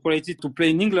have the quality to play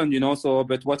in England, So,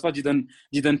 but Watford didn't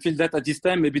feel that at this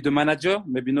time. Maybe the manager,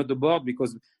 maybe not the board,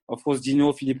 because of course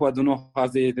Gino, Filippo, I don't know how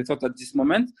they thought at this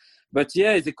moment. But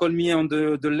they called me on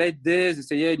the late days. They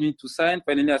say, you need to sign.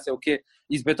 Finally, I say, okay,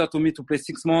 it's better to me to play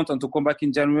 6 months and to come back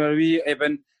in January,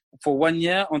 even for 1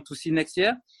 year, and to see next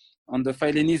year. On the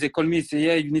finally, they called me,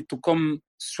 say, you need to come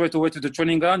straight away to the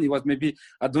training ground. It was maybe,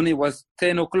 I don't know, it was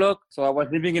 10 o'clock. So I was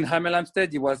living in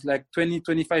Hamel-Hampstead. It was like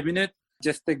 25 minutes.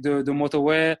 Just take the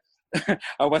motorway.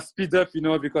 I was speed up,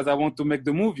 because I want to make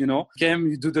the move, Came,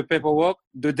 you do the paperwork.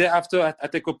 The day after, I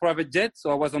take a private jet. So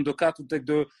I was on the car to take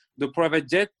the private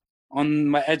jet.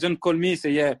 And my agent called me,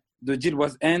 say, the deal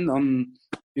was end, and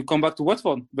you come back to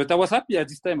Watford. But I was happy at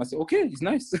this time. I said, okay, it's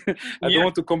nice. I don't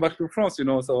want to come back to France,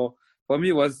 So for me,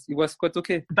 it was quite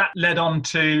okay. That led on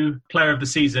to Player of the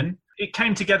Season. it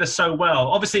came together so well.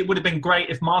 Obviously, it would have been great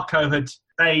if Marco had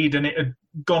stayed and it had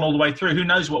gone all the way through. Who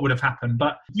knows what would have happened?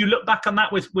 But you look back on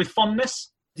that with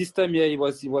fondness? This time, yeah, it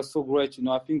was so great.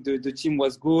 I think the team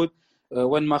was good.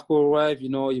 When Marco arrived, he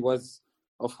was,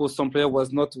 of course, some player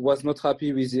was not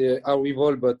happy with our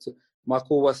rival, but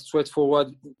Marco was straightforward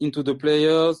into the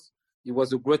players. He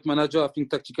was a great manager. I think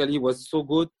tactically he was so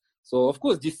good. So, of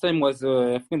course, this time was,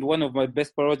 I think, one of my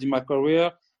best periods in my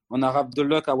career. When I have the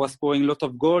luck, I was scoring a lot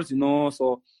of goals,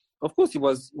 So, of course, it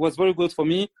was very good for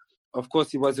me. Of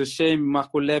course, it was a shame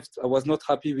Marco left. I was not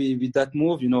happy with that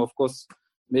move. Of course,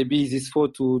 maybe it's his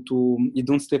fault he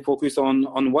don't stay focused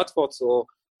on Watford. So,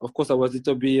 of course, I was a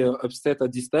little bit upset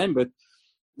at this time, but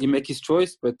he make his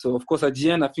choice. But, of course, at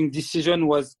the end, I think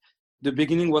the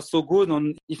beginning was so good.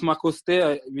 And if Marco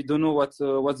stay, we don't know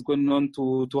what's going on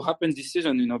to happen this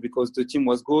season, because the team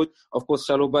was good. Of course,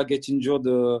 Chalobah get injured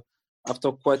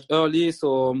after quite early,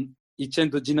 so he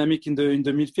changed the dynamic in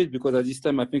the midfield, because at this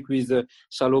time, I think with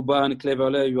Chalobah and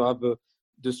Cleverley, you have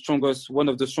one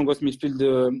of the strongest midfield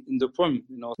in the Prem.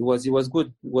 It was good.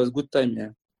 It was good time, yeah.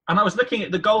 And I was looking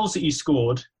at the goals that you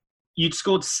scored. You'd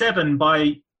scored 7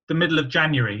 by the middle of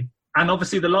January. And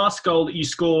obviously the last goal that you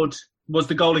scored was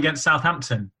the goal against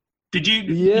Southampton. Did you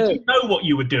know what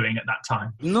you were doing at that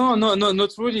time? No,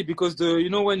 not really, because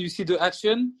when you see the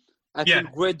action, I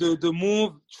think great the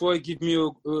move. Troy give me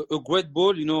a great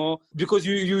ball, because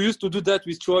you used to do that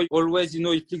with Troy. Always, he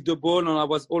flicked the ball, and I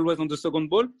was always on the second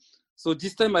ball. So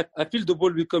this time I feel the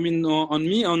ball will come in on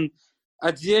me, and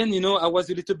at the end, I was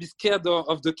a little bit scared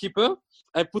of the keeper.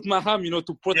 I put my arm,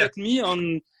 to protect me,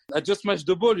 and I just smashed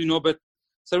the ball, But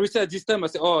Sarissa at this time, I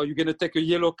said, "Oh, you're gonna take a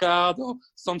yellow card or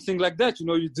something like that.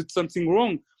 You did something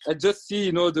wrong." I just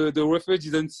see, the referee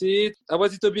didn't see it. I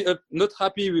was a little bit not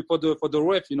happy for the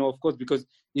ref, of course, because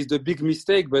it's the big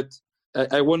mistake. But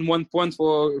I won 1 point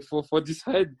for this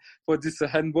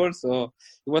handball, so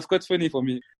it was quite funny for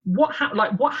me. What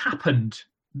happened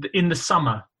in the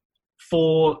summer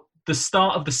for the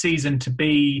start of the season to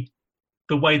be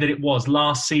the way that it was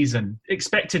last season?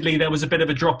 Expectedly, there was a bit of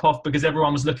a drop-off because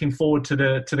everyone was looking forward to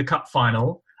the cup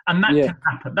final, and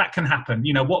that can happen.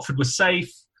 Watford was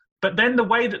safe, but then the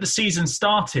way that the season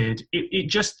started, it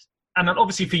just, and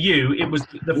obviously for you, it was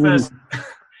the first.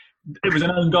 It was an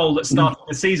own goal that started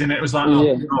the season. It was like,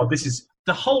 oh God, this is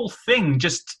the whole thing.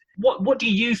 Just what do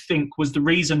you think was the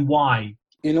reason why?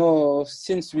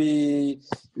 Since we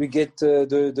get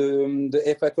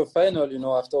the FA Cup final,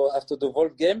 after the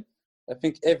Wolves game, I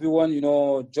think everyone,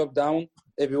 dropped down.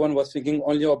 Everyone was thinking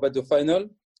only about the final,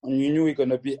 and you knew it's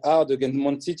gonna be hard against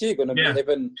Man City. It's gonna be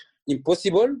even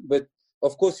impossible. But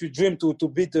of course, you dream to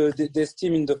beat this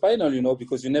team in the final,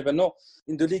 because you never know.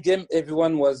 In the league game,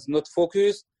 everyone was not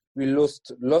focused. We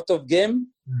lost a lot of game.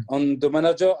 And the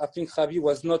manager, I think Javi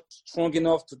was not strong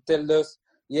enough to tell us,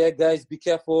 yeah, guys, be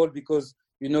careful, because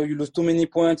you lose too many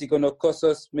points, it's going to cost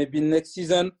us maybe next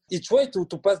season. He tried to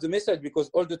pass the message, because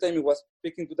all the time he was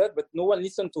speaking to that, but no one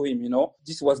listened to him,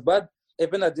 This was bad.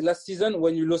 Even at the last season,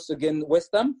 when you lost against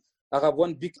West Ham, I have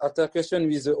one big altercation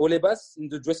with Ole Bass in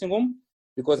the dressing room,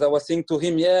 because I was saying to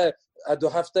him, at the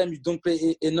halftime, you don't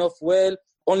play enough well.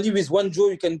 Only with one draw,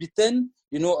 you can be 10,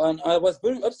 and I was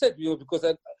very upset, because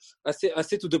I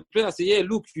say to the player, I say,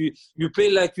 look, you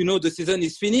play like, the season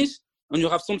is finished, and you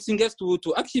have something else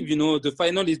to achieve, the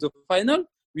final is the final.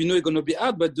 We know it's going to be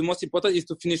hard, but the most important is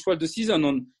to finish well the season,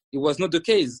 and it was not the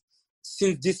case.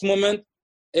 Since this moment,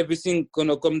 everything going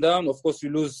to come down. Of course,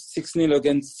 you lose 6-0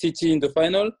 against City in the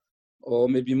final, or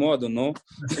maybe more, I don't know.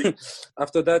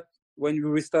 After that, when you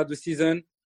restart the season,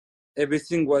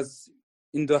 everything was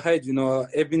in the head,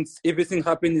 everything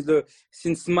happened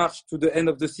since March to the end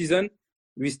of the season.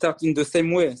 We start in the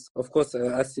same way. Of course,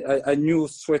 I knew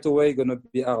straight away it's going to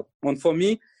be hard. And for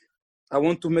me, I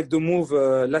want to make the move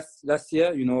last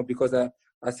year, because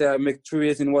I say I make 3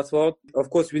 years in Watford. Of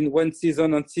course, one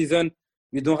season on season,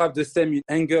 you don't have the same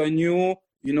anger in you.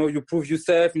 You prove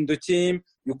yourself in the team.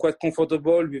 You're quite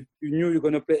comfortable. You knew you're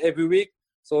going to play every week.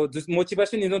 So the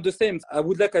motivation is not the same. I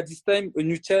would like at this time a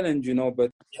new challenge,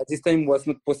 but at this time it was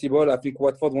not possible. I think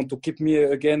Watford want to keep me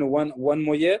again one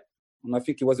more year. And I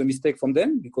think it was a mistake from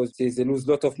them, because they lose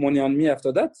a lot of money on me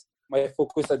after that. My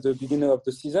focus at the beginning of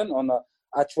the season,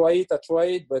 I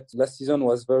tried, but last season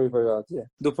was very, very hard. Yeah.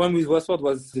 The problem with Watford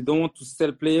was they don't want to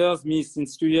sell players. Me,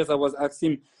 since 2 years, I was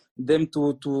asking them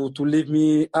to leave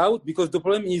me out, because the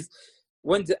problem is,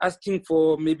 when they're asking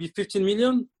for maybe 15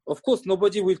 million, of course,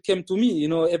 nobody will come to me,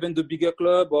 even the bigger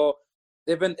club or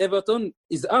even Everton.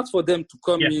 It's hard for them to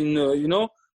come in,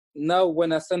 Now,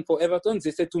 when I signed for Everton,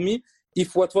 they said to me,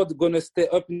 if Watford going to stay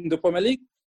up in the Premier League,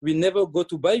 we never go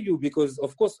to buy you, because,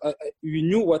 of course, you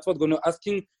knew Watford going to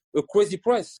asking a crazy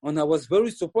price. And I was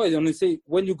very surprised. And they say,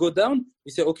 when you go down,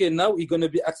 you say, okay, now it's going to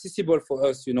be accessible for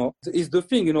us, you know. It's the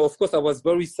thing, you know. Of course, I was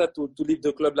very sad to leave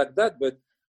the club like that. But,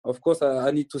 of course,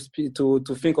 I need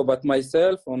to think about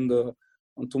myself and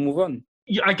to move on.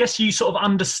 I guess you sort of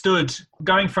understood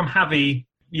going from Javi.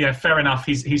 Yeah, fair enough.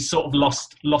 He's sort of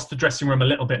lost the dressing room a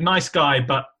little bit. Nice guy,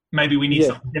 but maybe we need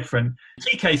something different.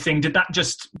 Kike thing, did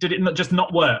it just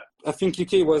not work? I think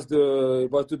Kike was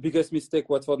the biggest mistake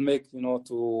Watford make. You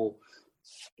know,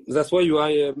 that's why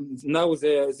now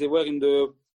they were in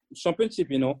the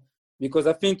championship. You know, because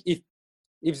I think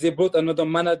if they brought another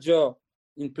manager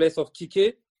in place of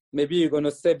Kike, maybe you're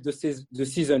gonna save the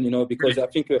season. You know, because I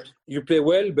think you play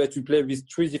well, but you play with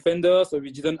 3 defenders, so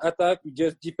we didn't attack, we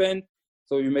just defend.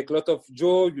 So you make a lot of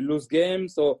draw, you lose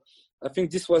games. So I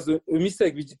think this was a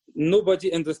mistake.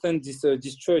 Nobody understands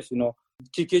this choice, you know.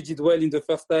 Kike did well in the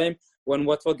first time when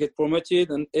Watford get promoted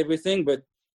and everything. But,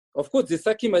 of course, they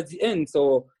sack him at the end.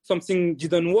 So something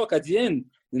didn't work at the end,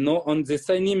 you know, and they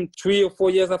signed him 3 or 4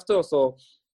 years after. So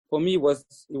for me, it was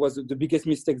the biggest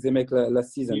mistake they make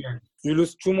last season. Yeah. You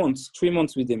lose 3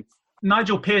 months with him.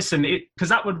 Nigel Pearson, because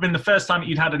that would have been the first time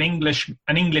you'd had an English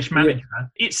manager.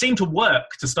 Yeah. It seemed to work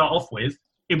to start off with.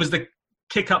 It was the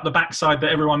kick up the backside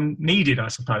that everyone needed, I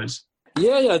suppose.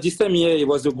 Yeah. This time, it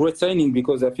was a great signing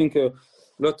because I think a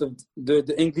lot of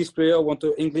the English player want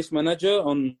an English manager,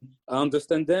 and I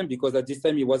understand them because at this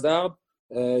time it was hard.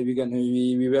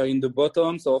 We were in the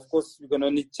bottom, so of course we're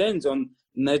gonna need change. And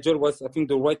Nigel was, I think,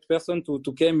 the right person to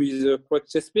come with Craig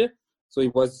Shakespeare. So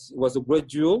it was a great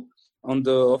duo. And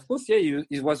of course,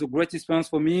 it was a great experience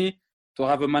for me to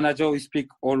have a manager who speak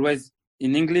always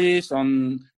in English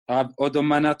and have other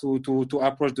manner to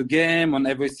approach the game and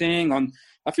everything. And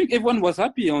I think everyone was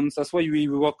happy, and that's why we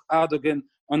work hard again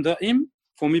under him.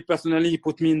 For me personally, he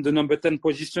put me in the number 10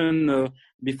 position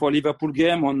before Liverpool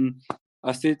game, and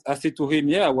I said to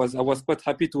him, I was quite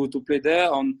happy to play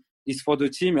there, and it's for the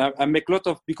team. I make a lot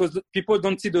of, because people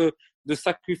don't see the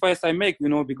sacrifice I make, you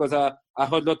know, because I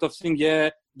heard a lot of things.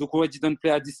 Doucouré didn't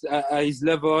play at his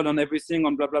level and everything,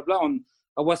 and blah blah blah. And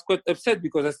I was quite upset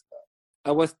because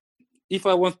I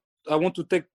want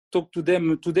to talk to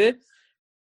them today.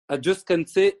 I just can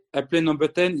say I play number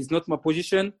 10. It's not my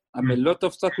position. I made a lot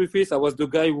of sacrifice. I was the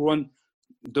guy who won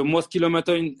the most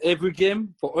kilometer in every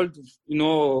game for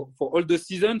all the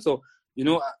season. So, you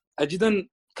know, I didn't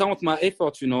count my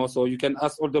effort, you know. So you can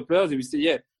ask all the players. They will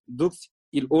say, Dukes,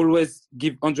 he'll always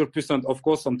give 100%. Of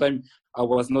course, sometimes I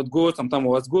was not good, sometimes I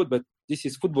was good, but this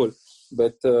is football.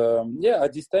 But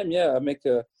at this time, I make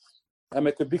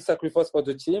a big sacrifice for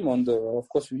the team, and of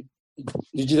course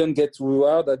you didn't get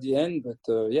reward at the end.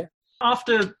 But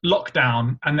after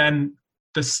lockdown and then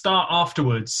the start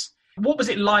afterwards, what was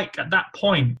it like at that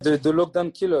point? The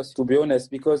lockdown killed us, to be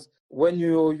honest, because when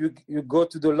you go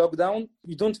to the lockdown,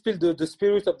 you don't feel the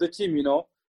spirit of the team, you know.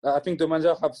 I think the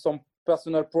manager have some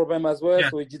personal problem as well,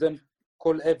 so he didn't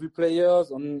call every player,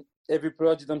 and every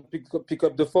player didn't pick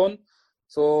up the phone.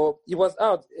 So it was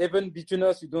hard. Even between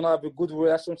us, we don't have a good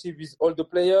relationship with all the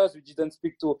players. We didn't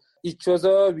speak to each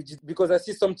other. Because I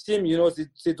see some team, you know,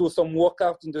 they do some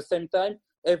workout in the same time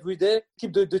every day.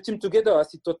 Keep the team together. I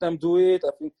see Tottenham do it.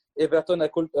 I think Everton,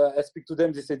 I speak to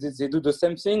them. They say they do the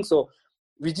same thing. So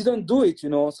we didn't do it, you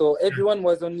know. So everyone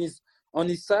was on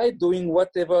his side doing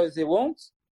whatever they want.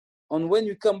 And when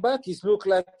you come back, it looks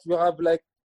like you have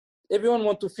everyone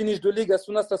want to finish the league as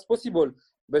soon as possible.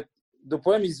 But the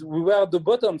problem is we were at the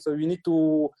bottom, so we need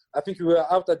to. I think we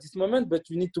were out at this moment, but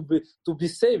we need to be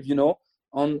safe, you know.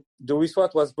 And the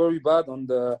result was very bad,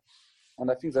 and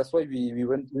I think that's why we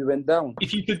went down.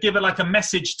 If you could give a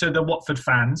message to the Watford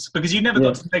fans, because you never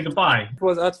got to say goodbye. It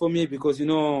was hard for me because, you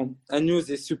know, I knew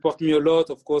they support me a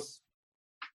lot. Of course,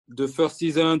 the first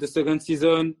season, the second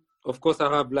season, of course,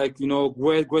 I have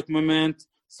great moments,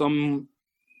 some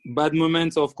bad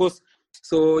moments, of course.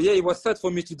 So it was sad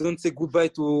for me to don't say goodbye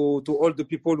to all the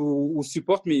people who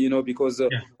support me, you know, because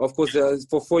of course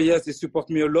for 4 years they support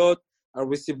me a lot. I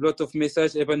received a lot of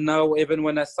messages, even now, even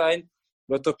when I signed,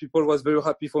 a lot of people was very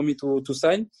happy for me to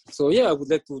sign. So I would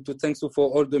like to thank you for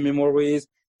all the memories,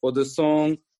 for the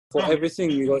song, for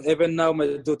everything. Even now,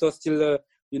 my daughter still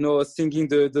singing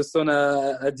the song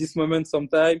at this moment.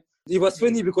 Sometime it was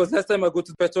funny because last time I go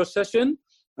to petrol station.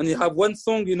 And you have one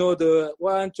song, you know, the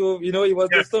one, two, you know, it was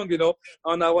the song, you know,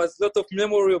 and I was a lot of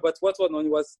memory about what one. And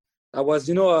I was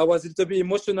a little bit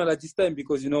emotional at this time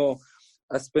because, you know,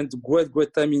 I spent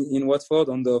great time in Watford,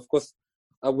 and of course,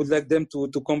 I would like them to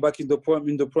come back in the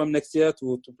Prem next year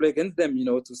to play against them, you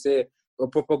know, to say a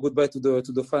proper goodbye to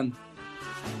the fan.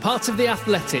 Part of the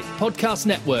Athletic Podcast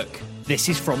Network. This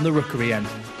is From the Rookery End.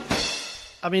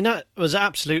 I mean, that was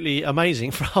absolutely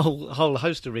amazing for a whole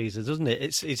host of reasons, wasn't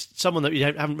it? It's someone that we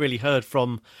haven't really heard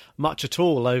from much at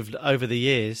all over the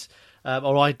years.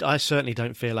 Or I certainly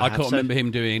don't feel I can't remember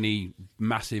him doing any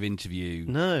massive interview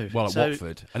while at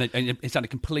Watford. And it sounded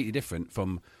completely different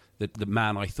from the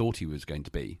man I thought he was going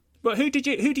to be. But who did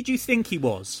you think he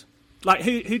was? Like,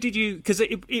 who did you... Because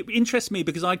it interests me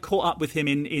because I caught up with him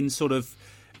in sort of...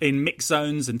 in mix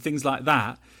zones and things like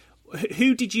that.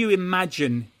 Who did you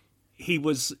imagine he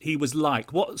was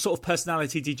like? What sort of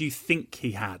personality did you think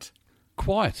he had?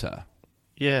 Quieter.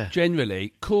 Yeah.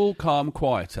 Generally, cool, calm,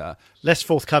 quieter. Less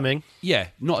forthcoming. Yeah,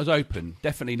 not as open.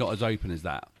 Definitely not as open as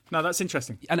that. No, that's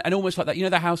interesting. And almost like that, you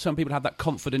know how some people have that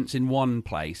confidence in one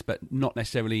place, but not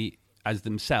necessarily as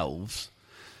themselves?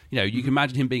 You know, you can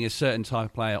imagine him being a certain type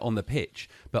of player on the pitch,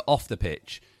 but off the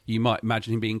pitch, you might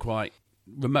imagine him being quite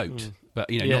remote, but,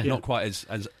 you know, not quite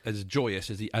as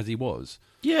joyous as he was.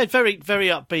 Yeah, very, very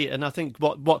upbeat. And I think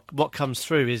what comes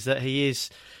through is that he's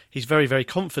very, very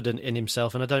confident in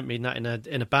himself, and I don't mean that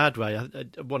in a bad way.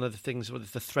 One of the things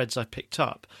with the threads I picked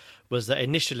up was that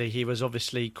initially he was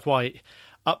obviously quite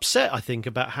upset, I think,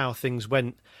 about how things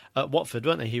went at Watford,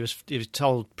 weren't he? He was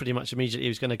told pretty much immediately he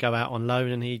was going to go out on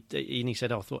loan, and he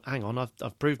said, "Oh, I thought, hang on,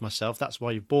 I've proved myself. That's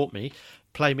why you bought me.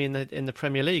 Play me in the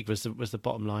Premier League was the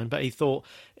bottom line." But he thought,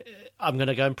 I'm going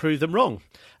to go and prove them wrong.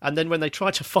 And then when they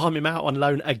tried to farm him out on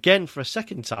loan again for a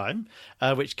second time,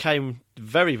 which came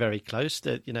very, very close,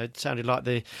 that, you know, it sounded like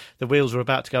the wheels were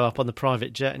about to go up on the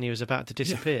private jet and he was about to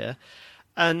disappear.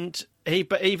 And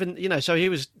so he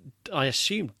was, I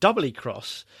assume, doubly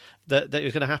cross that it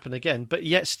was going to happen again, but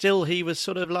yet still he was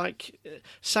sort of like,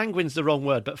 sanguine's the wrong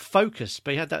word, but focused.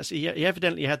 But he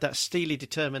evidently had that steely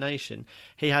determination.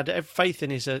 He had faith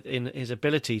in his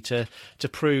ability to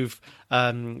prove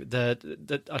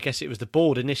that I guess it was the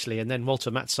board initially, and then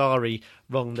Walter Mazzari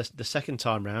wrong the second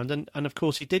time round, and of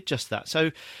course he did just that.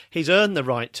 So he's earned the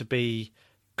right to be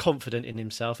confident in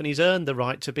himself, and he's earned the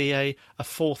right to be a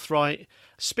forthright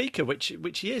speaker, which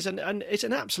he is, and it's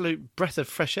an absolute breath of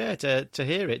fresh air to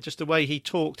hear it. Just the way he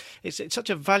talked, it's such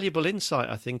a valuable insight,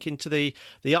 I think, into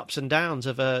the ups and downs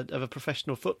of a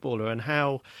professional footballer, and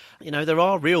how, you know, there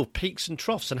are real peaks and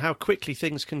troughs, and how quickly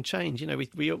things can change. You know,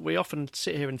 we often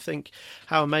sit here and think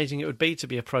how amazing it would be to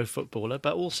be a pro footballer,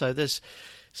 but also there's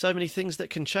so many things that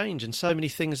can change, and so many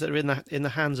things that are in the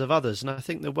hands of others. And I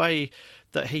think the way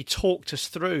that he talked us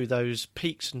through those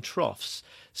peaks and troughs.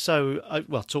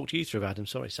 Talk to you through, Adam.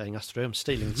 Sorry, saying us through. I'm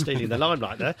stealing the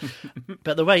limelight there.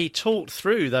 But the way he talked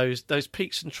through those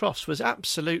peaks and troughs was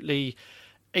absolutely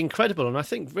incredible. And I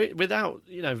think without,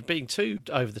 you know, being too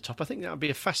over the top, I think that would be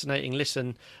a fascinating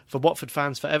listen for Watford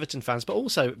fans, for Everton fans, but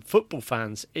also football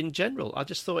fans in general. I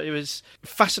just thought it was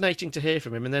fascinating to hear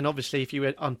from him. And then obviously if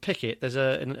you unpick it,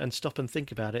 and stop and think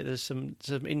about it, there's some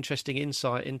interesting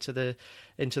insight into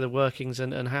the workings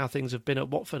and how things have been at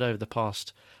Watford over the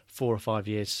past 4 or 5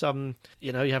 years. Some,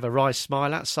 you know, you have a wry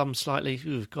smile at, some slightly,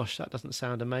 ooh, gosh, that doesn't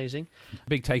sound amazing.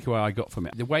 Big takeaway I got from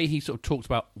it, the way he sort of talked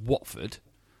about Watford.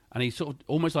 And he's sort of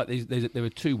almost like there were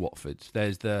two Watfords.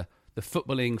 There's the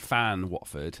footballing fan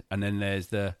Watford, and then there's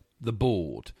the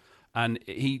board. And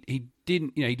he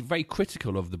didn't, you know, he's very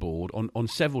critical of the board on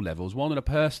several levels. One on a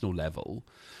personal level,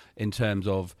 in terms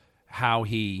of how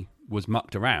he was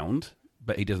mucked around,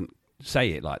 but he doesn't say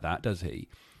it like that, does he?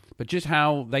 But just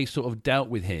how they sort of dealt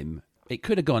with him. It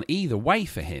could have gone either way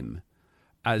for him,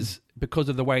 because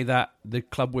of the way that the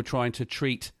club were trying to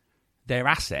treat their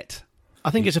asset. I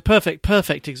think it's a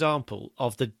perfect example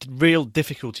of the real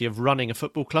difficulty of running a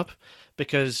football club,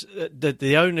 because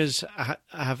the owners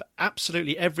have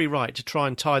absolutely every right to try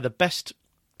and tie the best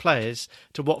players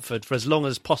to Watford for as long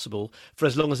as possible, for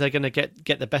as long as they're going to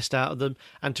get the best out of them,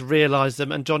 and to realise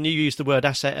them. And John, you used the word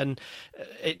asset, and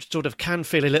it sort of can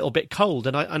feel a little bit cold,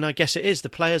 and I guess it is. The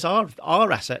players are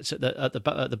assets at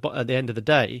the end of the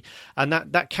day, and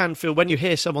that can feel, when you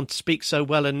hear someone speak so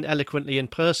well and eloquently and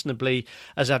personably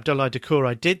as Abdoulaye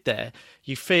Doucouré did there,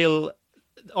 you feel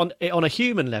on a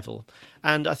human level.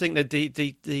 And I think that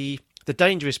the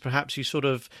danger is perhaps you sort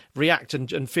of react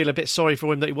and feel a bit sorry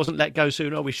for him that he wasn't let go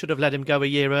sooner, or we should have let him go a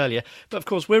year earlier. But of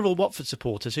course, we're all Watford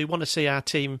supporters who want to see our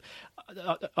team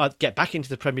get back into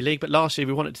the Premier League. But last year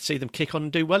we wanted to see them kick on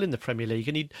and do well in the Premier League.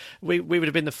 And we would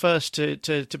have been the first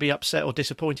to be upset or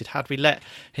disappointed had we let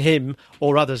him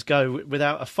or others go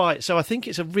without a fight. So I think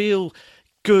it's a real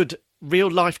good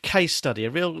real-life case study, a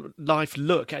real-life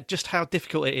look at just how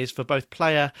difficult it is for both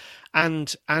player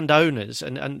and owners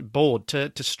and board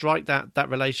to strike that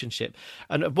relationship.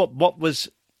 And what was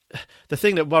the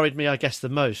thing that worried me, I guess, the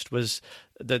most was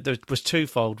was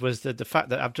twofold. Was the fact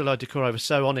that Abdoulaye Doucouré was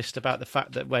so honest about the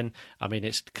fact that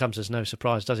it comes as no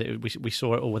surprise, does it? We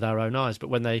saw it all with our own eyes. But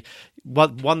when they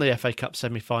won the FA Cup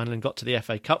semi-final and got to the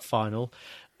FA Cup final,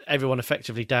 everyone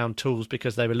effectively downed tools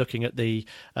because they were looking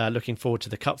forward to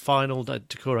the cup final.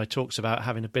 Doucouré talks about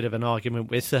having a bit of an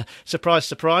argument with surprise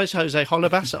Jose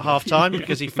Holebas at half time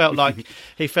because he felt like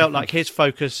his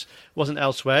focus wasn't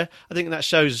elsewhere. I think that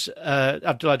shows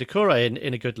Abdoulaye Doucouré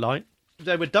in a good light.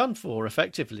 They were done for,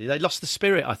 effectively. They lost the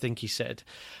spirit, I think he said,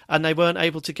 and they weren't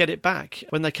able to get it back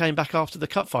when they came back after the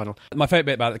cup final. My favourite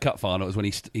bit about the cup final was when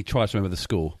he tries to remember the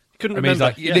score. Couldn't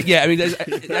remember.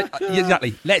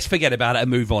 Exactly. Let's forget about it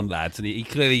and move on, lads. And he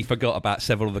clearly forgot about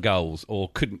several of the goals, or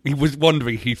couldn't. He was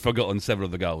wondering if he'd forgotten several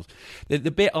of the goals.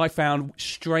 The bit I found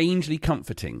strangely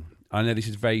comforting, I know this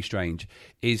is very strange,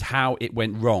 is how it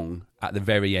went wrong at the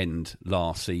very end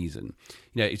last season.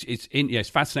 It's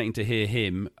fascinating to hear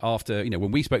him after,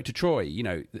 when we spoke to Troy,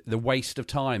 the waste of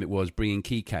time it was bringing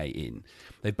Kike in.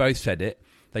 They both said it.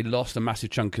 They lost a massive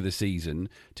chunk of the season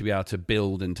to be able to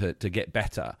build and to get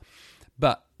better.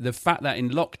 But the fact that in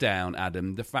lockdown,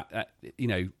 Adam, the fact that,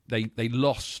 they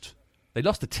lost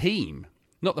the team,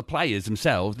 not the players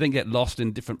themselves. They didn't get lost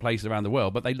in different places around the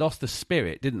world, but they lost the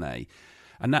spirit, didn't they?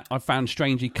 And that I found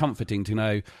strangely comforting to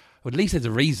know, well, at least there's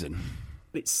a reason.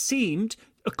 It seemed,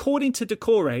 according to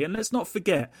Doucouré, and let's not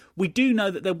forget, we do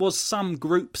know that there was some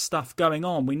group stuff going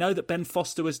on. We know that Ben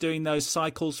Foster was doing those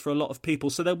cycles for a lot of people.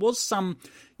 So there was some,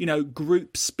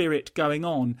 group spirit going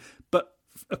on. But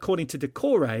according to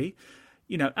Doucouré,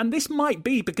 and this might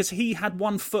be because he had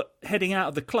one foot heading out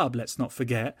of the club, let's not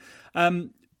forget.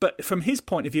 But from his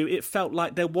point of view, it felt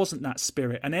like there wasn't that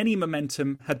spirit and any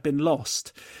momentum had been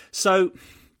lost. So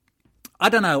I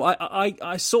don't know.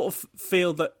 I sort of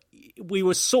feel that we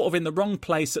were sort of in the wrong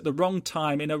place at the wrong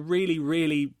time in a really,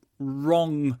 really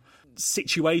wrong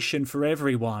situation for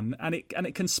everyone, and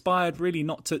it conspired really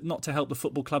not to help the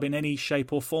football club in any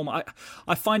shape or form.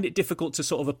 I find it difficult to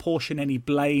sort of apportion any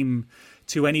blame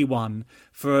to anyone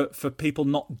for people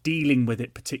not dealing with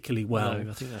it particularly well. No,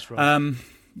 I think that's right.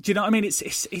 Do you know what I mean?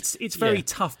 It's very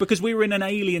tough because we were in an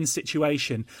alien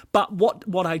situation. But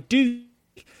what I do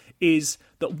is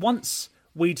that once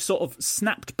we'd sort of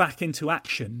snapped back into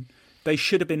action, they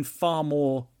should have been far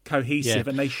more cohesive,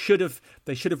 and they should have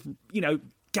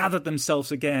gathered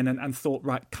themselves again and thought,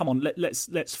 right, come on,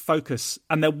 let's focus.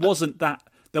 And there wasn't that.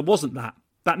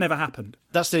 That never happened.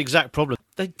 That's the exact problem.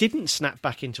 They didn't snap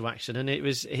back into action, and he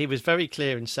was very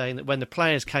clear in saying that when the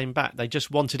players came back, they just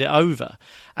wanted it over.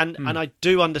 And I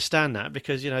do understand that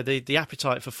because the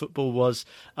appetite for football was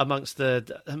amongst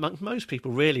most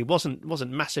people really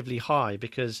wasn't massively high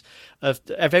because of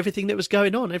everything that was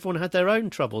going on. Everyone had their own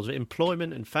troubles,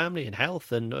 employment and family and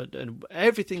health and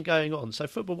everything going on. So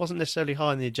football wasn't necessarily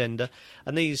high on the agenda,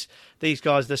 and these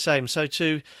guys are the same. So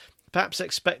to perhaps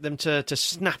expect them to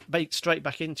snap straight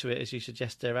back into it, as you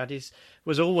suggest there, Ad,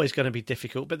 was always going to be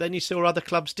difficult. But then you saw other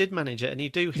clubs did manage it, and you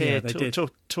do hear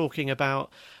talking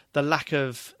about the lack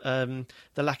of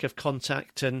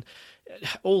contact, and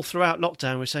all throughout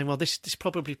lockdown we're saying, well, this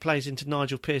probably plays into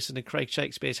Nigel Pearson and Craig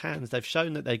Shakespeare's hands. They've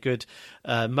shown that they're good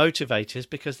motivators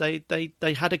because they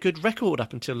had a good record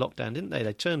up until lockdown, didn't they?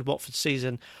 They turned Watford's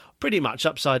season pretty much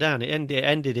upside down. It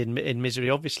ended in misery,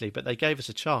 obviously, but they gave us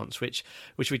a chance, which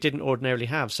we didn't ordinarily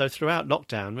have. So throughout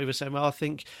lockdown, we were saying, well, I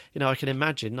think, I can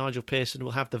imagine Nigel Pearson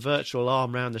will have the virtual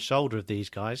arm around the shoulder of these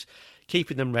guys,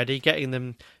 keeping them ready, getting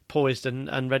them poised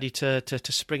and ready to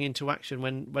spring into action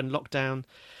when lockdown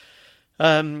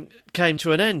came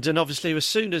to an end. And obviously, as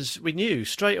soon as we knew,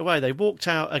 straight away, they walked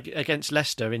out against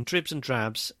Leicester in dribs and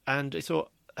drabs, and I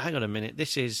thought, hang on a minute,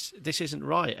 this isn't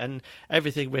right. And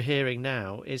everything we're hearing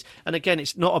now is, and again,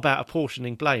 it's not about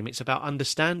apportioning blame, it's about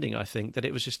understanding, I think, that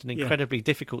it was just an incredibly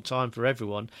difficult time for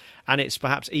everyone, and it's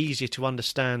perhaps easier to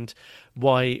understand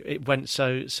why it went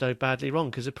so badly wrong,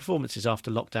 because the performances after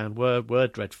lockdown were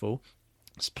dreadful.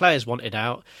 Players wanted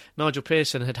out. Nigel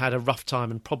Pearson had a rough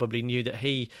time and probably knew that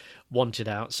he wanted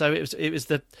out. So it was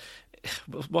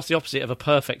what's the opposite of a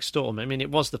perfect storm? I mean,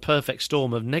 it was the perfect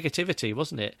storm of negativity,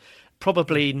 wasn't it?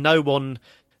 Probably no one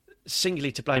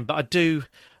singly to blame, but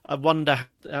I wonder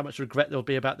how much regret there'll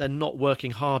be about them not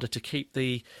working harder to keep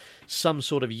some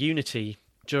sort of unity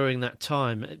during that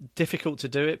time. Difficult to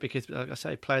do it because, like I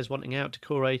say, players wanting out,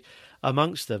 Doucouré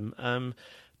amongst them.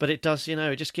 But it does,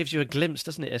 it just gives you a glimpse,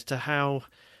 doesn't it, as to how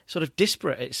sort of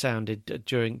disparate it sounded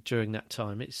during that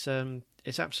time.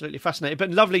 It's absolutely fascinating, but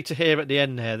lovely to hear at the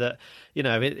end there that you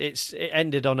know, it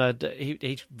ended on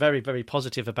he's very, very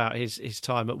positive about his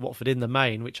time at Watford in the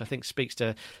main, which I think speaks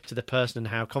to the person and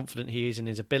how confident he is in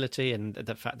his ability, and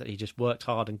the fact that he just worked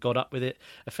hard and got up with it.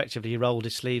 Effectively, he rolled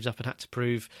his sleeves up and had to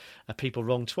prove people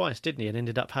wrong twice, didn't he? And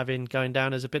ended up going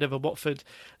down as a bit of a Watford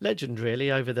legend,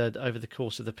 really, over the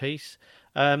course of the piece.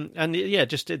 And yeah,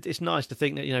 just it's nice to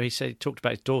think that, you know, he talked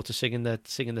about his daughter singing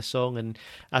the song, and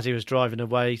as he was driving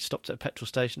away, stopped at a petrol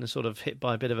station and sort of hit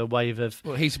by a bit of a wave of.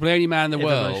 Well, he's the only man in the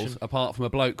world, emotion. apart from a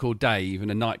bloke called Dave in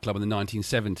a nightclub in the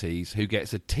 1970s, who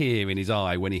gets a tear in his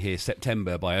eye when he hears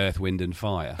September by Earth, Wind and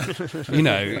Fire. you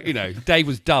know, Dave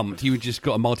was dumped. He just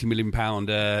got a multi-million-pound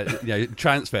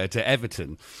transfer to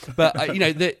Everton. But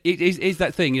it is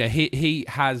that thing. You know, he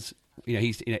has. You know,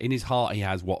 he's in his heart. He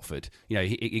has Watford. You know,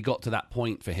 he got to that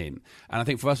point for him, and I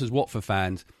think for us as Watford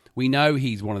fans, we know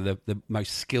he's one of the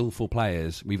most skillful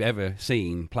players we've ever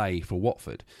seen play for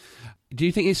Watford. Do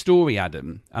you think his story,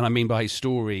 Adam, and I mean by his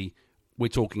story, we're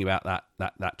talking about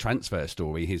that transfer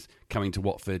story, his coming to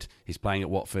Watford, his playing at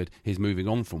Watford, his moving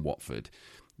on from Watford.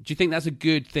 Do you think that's a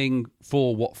good thing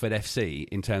for Watford FC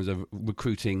in terms of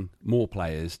recruiting more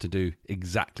players to do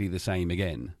exactly the same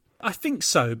again? I think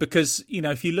so, because, you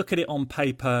know, if you look at it on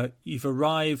paper, you've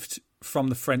arrived from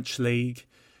the French League,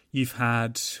 you've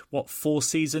had 4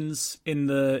 seasons in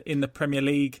the Premier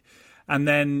League, and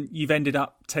then you've ended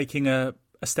up taking a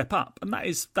step up, and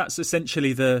that's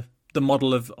essentially the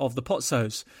model of the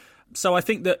Pozzos. So I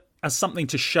think that as something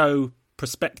to show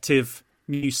prospective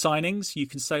new signings, you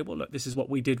can say, well, look, this is what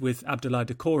we did with Abdoulaye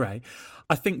Doucouré.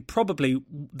 I think probably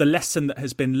the lesson that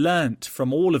has been learnt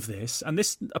from all of this, and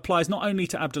this applies not only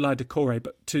to Abdoulaye Doucouré,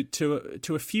 but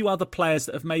to a few other players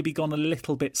that have maybe gone a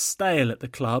little bit stale at the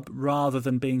club rather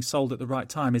than being sold at the right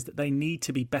time, is that they need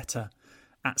to be better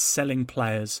at selling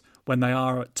players when they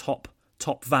are at top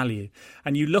value.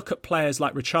 And you look at players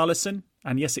like Richarlison,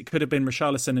 and yes, it could have been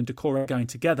Richarlison and Doucouré going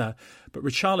together, but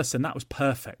Richarlison, that was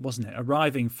perfect, wasn't it?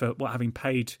 Arriving for having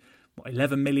paid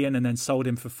 11 million and then sold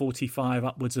him for 45,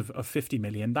 upwards of 50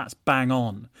 million. That's bang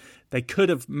on. They could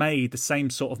have made the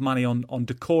same sort of money on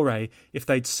Doucouré if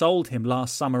they'd sold him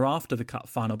last summer after the cup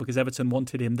final, because Everton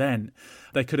wanted him then.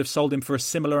 They could have sold him for a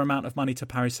similar amount of money to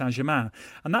Paris Saint-Germain.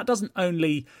 And that doesn't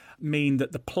only mean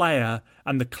that the player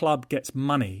and the club gets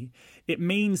money, it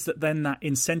means that then that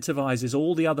incentivises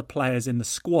all the other players in the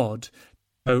squad.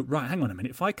 Oh, right, hang on a minute.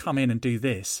 If I come in and do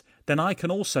this, then I can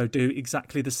also do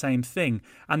exactly the same thing.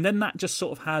 And then that just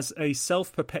sort of has a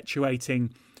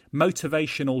self-perpetuating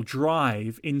motivational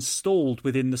drive installed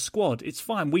within the squad. It's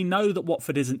fine. We know that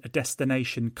Watford isn't a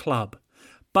destination club,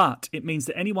 but it means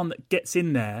that anyone that gets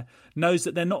in there knows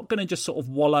that they're not going to just sort of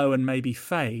wallow and maybe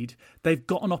fade. They've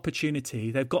got an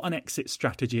opportunity. They've got an exit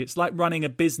strategy. It's like running a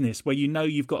business where you know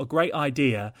you've got a great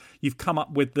idea. You've come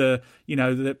up with the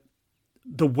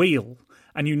wheel,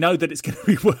 and you know that it's going to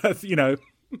be worth, $1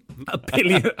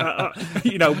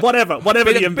 billion,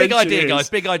 whatever the invention big idea, is. guys.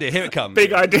 Big idea. Here it comes.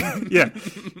 Big idea. Yeah.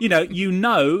 You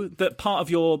know that part of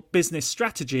your business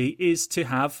strategy is to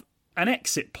have an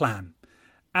exit plan.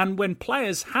 And when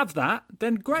players have that,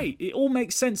 then great. It all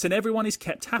makes sense and everyone is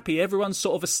kept happy. Everyone's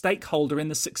sort of a stakeholder in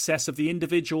the success of the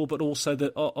individual, but also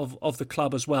of the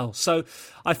club as well. So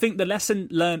I think the lesson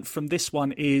learnt from this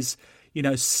one is,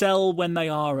 sell when they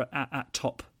are at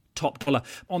top dollar.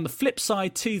 On the flip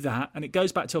side to that, and it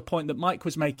goes back to a point that Mike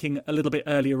was making a little bit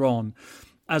earlier on,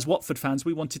 as Watford fans,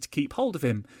 we wanted to keep hold of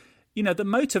him. The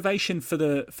motivation for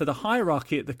the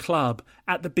hierarchy at the club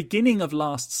at the beginning of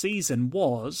last season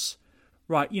was,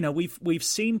 right, we've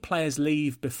seen players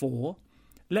leave before.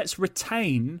 Let's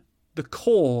retain the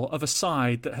core of a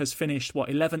side that has finished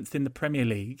 11th in the Premier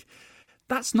League.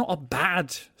 That's not a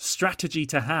bad strategy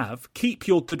to have. Keep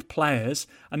your good players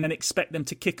and then expect them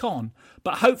to kick on.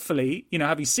 But hopefully,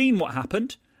 having seen what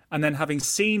happened and then having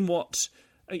seen what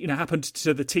happened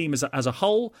to the team as a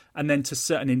whole, and then to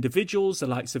certain individuals, the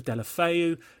likes of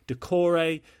Deulofeu,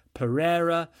 Doucouré,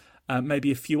 Pereira,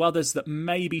 maybe a few others that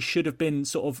maybe should have been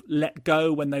sort of let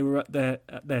go when they were at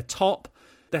their top,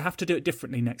 they have to do it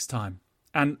differently next time.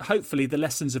 And hopefully the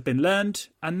lessons have been learned,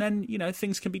 and then,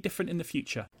 things can be different in the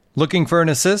future. Looking for an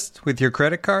assist with your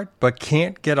credit card, but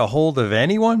can't get a hold of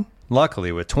anyone?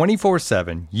 Luckily, with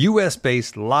 24/7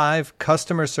 US-based live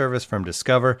customer service from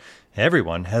Discover,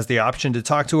 everyone has the option to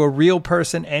talk to a real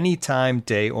person anytime,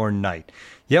 day or night.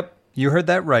 Yep, you heard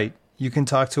that right. You can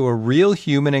talk to a real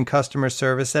human in customer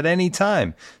service at any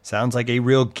time. Sounds like a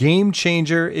real game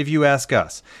changer if you ask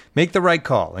us. Make the right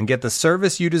call and get the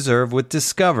service you deserve with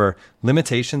Discover.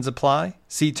 Limitations apply.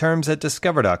 See terms at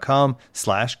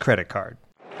discover.com/creditcard.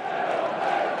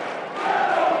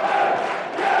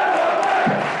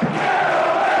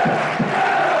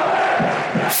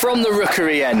 from the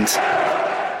Rookery end.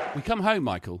 We come home,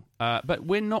 Michael, but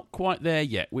we're not quite there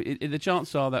yet. The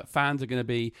chances are that fans are going to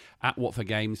be at Watford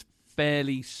games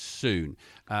fairly soon,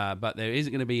 but there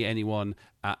isn't going to be anyone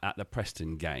at the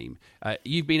Preston game.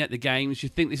 You've been at the games. You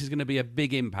think this is going to be a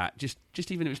big impact,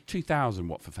 just even if it's 2,000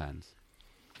 Watford fans?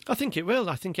 I think it will.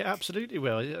 I think it absolutely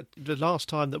will. The last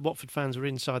time that Watford fans were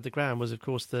inside the ground was, of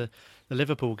course, the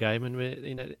Liverpool game,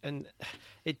 and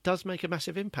it does make a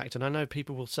massive impact. And I know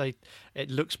people will say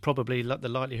it looks probably like the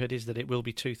likelihood is that it will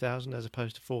be 2,000 as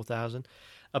opposed to 4,000.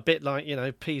 A bit like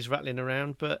peas rattling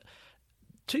around, but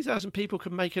 2,000 people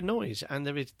can make a noise, and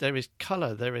there is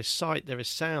colour, there is sight, there is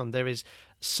sound, there is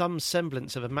some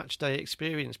semblance of a match day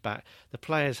experience back. The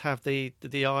players have the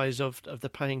eyes of the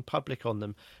paying public on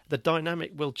them. The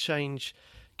dynamic will change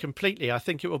completely. I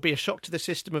think it will be a shock to the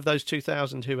system of those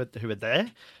 2,000 who are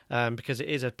there, because it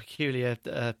is a peculiar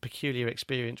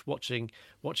experience watching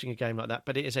a game like that.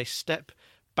 But it is a step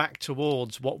back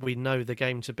towards what we know the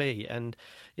game to be. And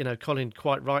Colin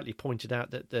quite rightly pointed out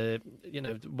that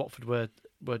Watford were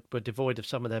devoid of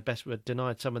some of their best, were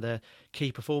denied some of their key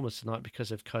performers tonight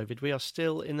because of COVID. We are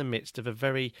still in the midst of a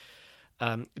very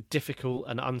difficult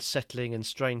and unsettling and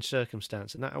strange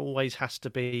circumstance, and that always has to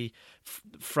be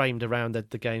framed around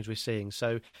the games we're seeing.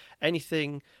 So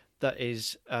anything that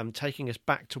is taking us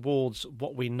back towards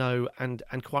what we know and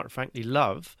quite frankly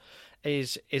love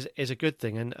is a good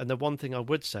thing. And the one thing I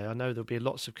would say, I know there'll be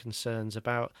lots of concerns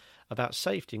about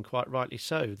safety, and quite rightly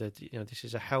so. That this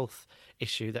is a health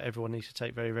issue that everyone needs to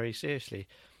take very, very seriously.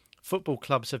 Football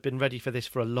clubs have been ready for this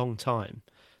for a long time.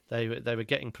 They were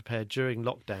getting prepared during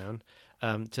lockdown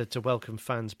to welcome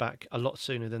fans back a lot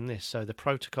sooner than this. So the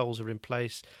protocols are in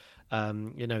place.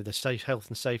 The safe health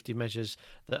and safety measures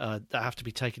that have to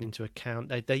be taken into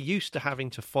account. They're used to having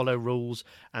to follow rules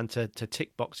and to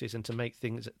tick boxes and to make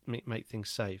things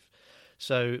safe.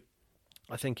 So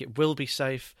I think it will be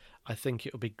safe. I think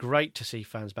it will be great to see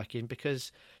fans back in,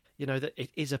 because that it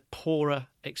is a poorer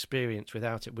experience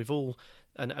without it. We've all,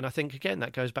 and I think again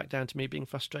that goes back down to me being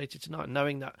frustrated tonight,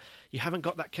 knowing that you haven't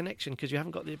got that connection because you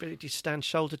haven't got the ability to stand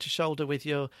shoulder to shoulder with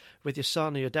your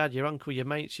son or your dad, your uncle, your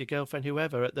mates, your girlfriend,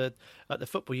 whoever at the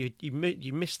football. You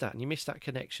miss that, and you miss that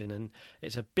connection, and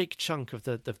it's a big chunk of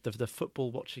the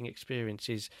football watching experience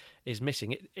is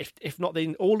missing, if not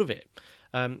in all of it.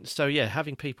 So yeah,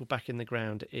 having people back in the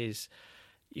ground is,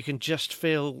 you can just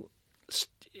feel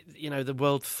the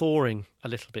world thawing a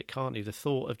little bit, can't you? The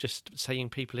thought of just seeing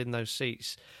people in those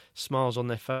seats, smiles on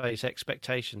their face,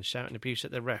 expectations, shouting abuse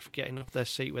at the ref, getting off their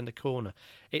seat when the corner.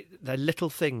 They're little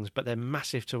things, but they're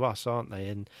massive to us, aren't they?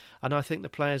 And I think the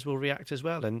players will react as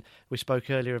well. And we spoke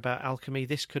earlier about alchemy.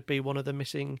 This could be one of the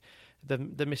missing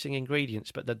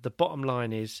ingredients. But the bottom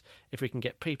line is, if we can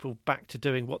get people back to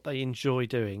doing what they enjoy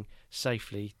doing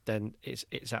safely, then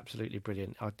it's absolutely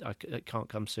brilliant. It can't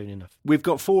come soon enough. We've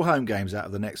got 4 home games out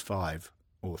of the next 5,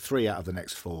 or 3 out of the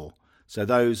next 4. So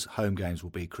those home games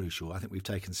will be crucial. I think we've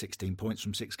taken 16 points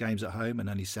from 6 games at home and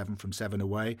only 7 from 7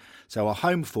 away. So our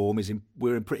home form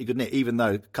we're in pretty good nick, even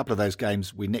though a couple of those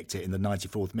games we nicked it in the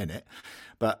 94th minute.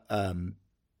 But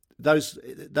those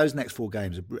next 4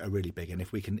 games are really big. And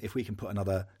if we can put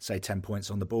another, say, 10 points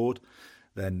on the board,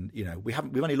 then we've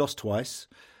only lost twice.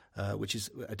 Which is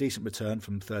a decent return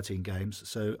from 13 games.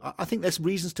 So I think there's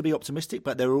reasons to be optimistic,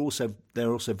 but there are also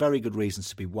very good reasons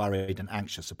to be worried and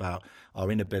anxious about our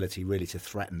inability really to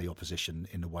threaten the opposition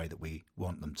in the way that we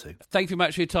want them to. Thank you very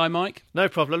much for your time, Mike. No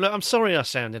problem. Look, I'm sorry I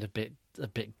sounded a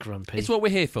bit grumpy. It's what we're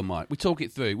here for, Mike. We talk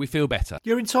it through. We feel better.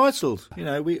 You're entitled.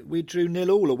 We drew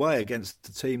 0-0 away against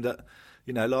the team that,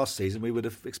 last season we would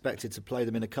have expected to play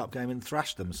them in a cup game and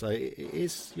thrash them. So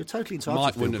you're totally entitled.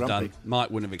 Mike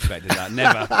wouldn't have expected that.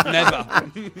 Never.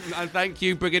 And thank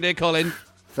you, Brigadier Colin.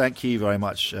 Thank you very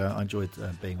much. I enjoyed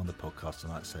being on the podcast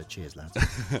tonight, so cheers, lads.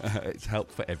 It's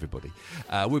helped for everybody.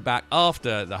 We're back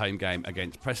after the home game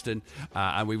against Preston,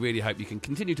 and we really hope you can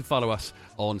continue to follow us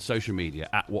on social media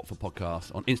at Watford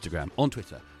Podcast, on Instagram, on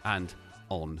Twitter, and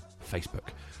on Facebook.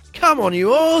 Come on,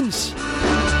 you horns!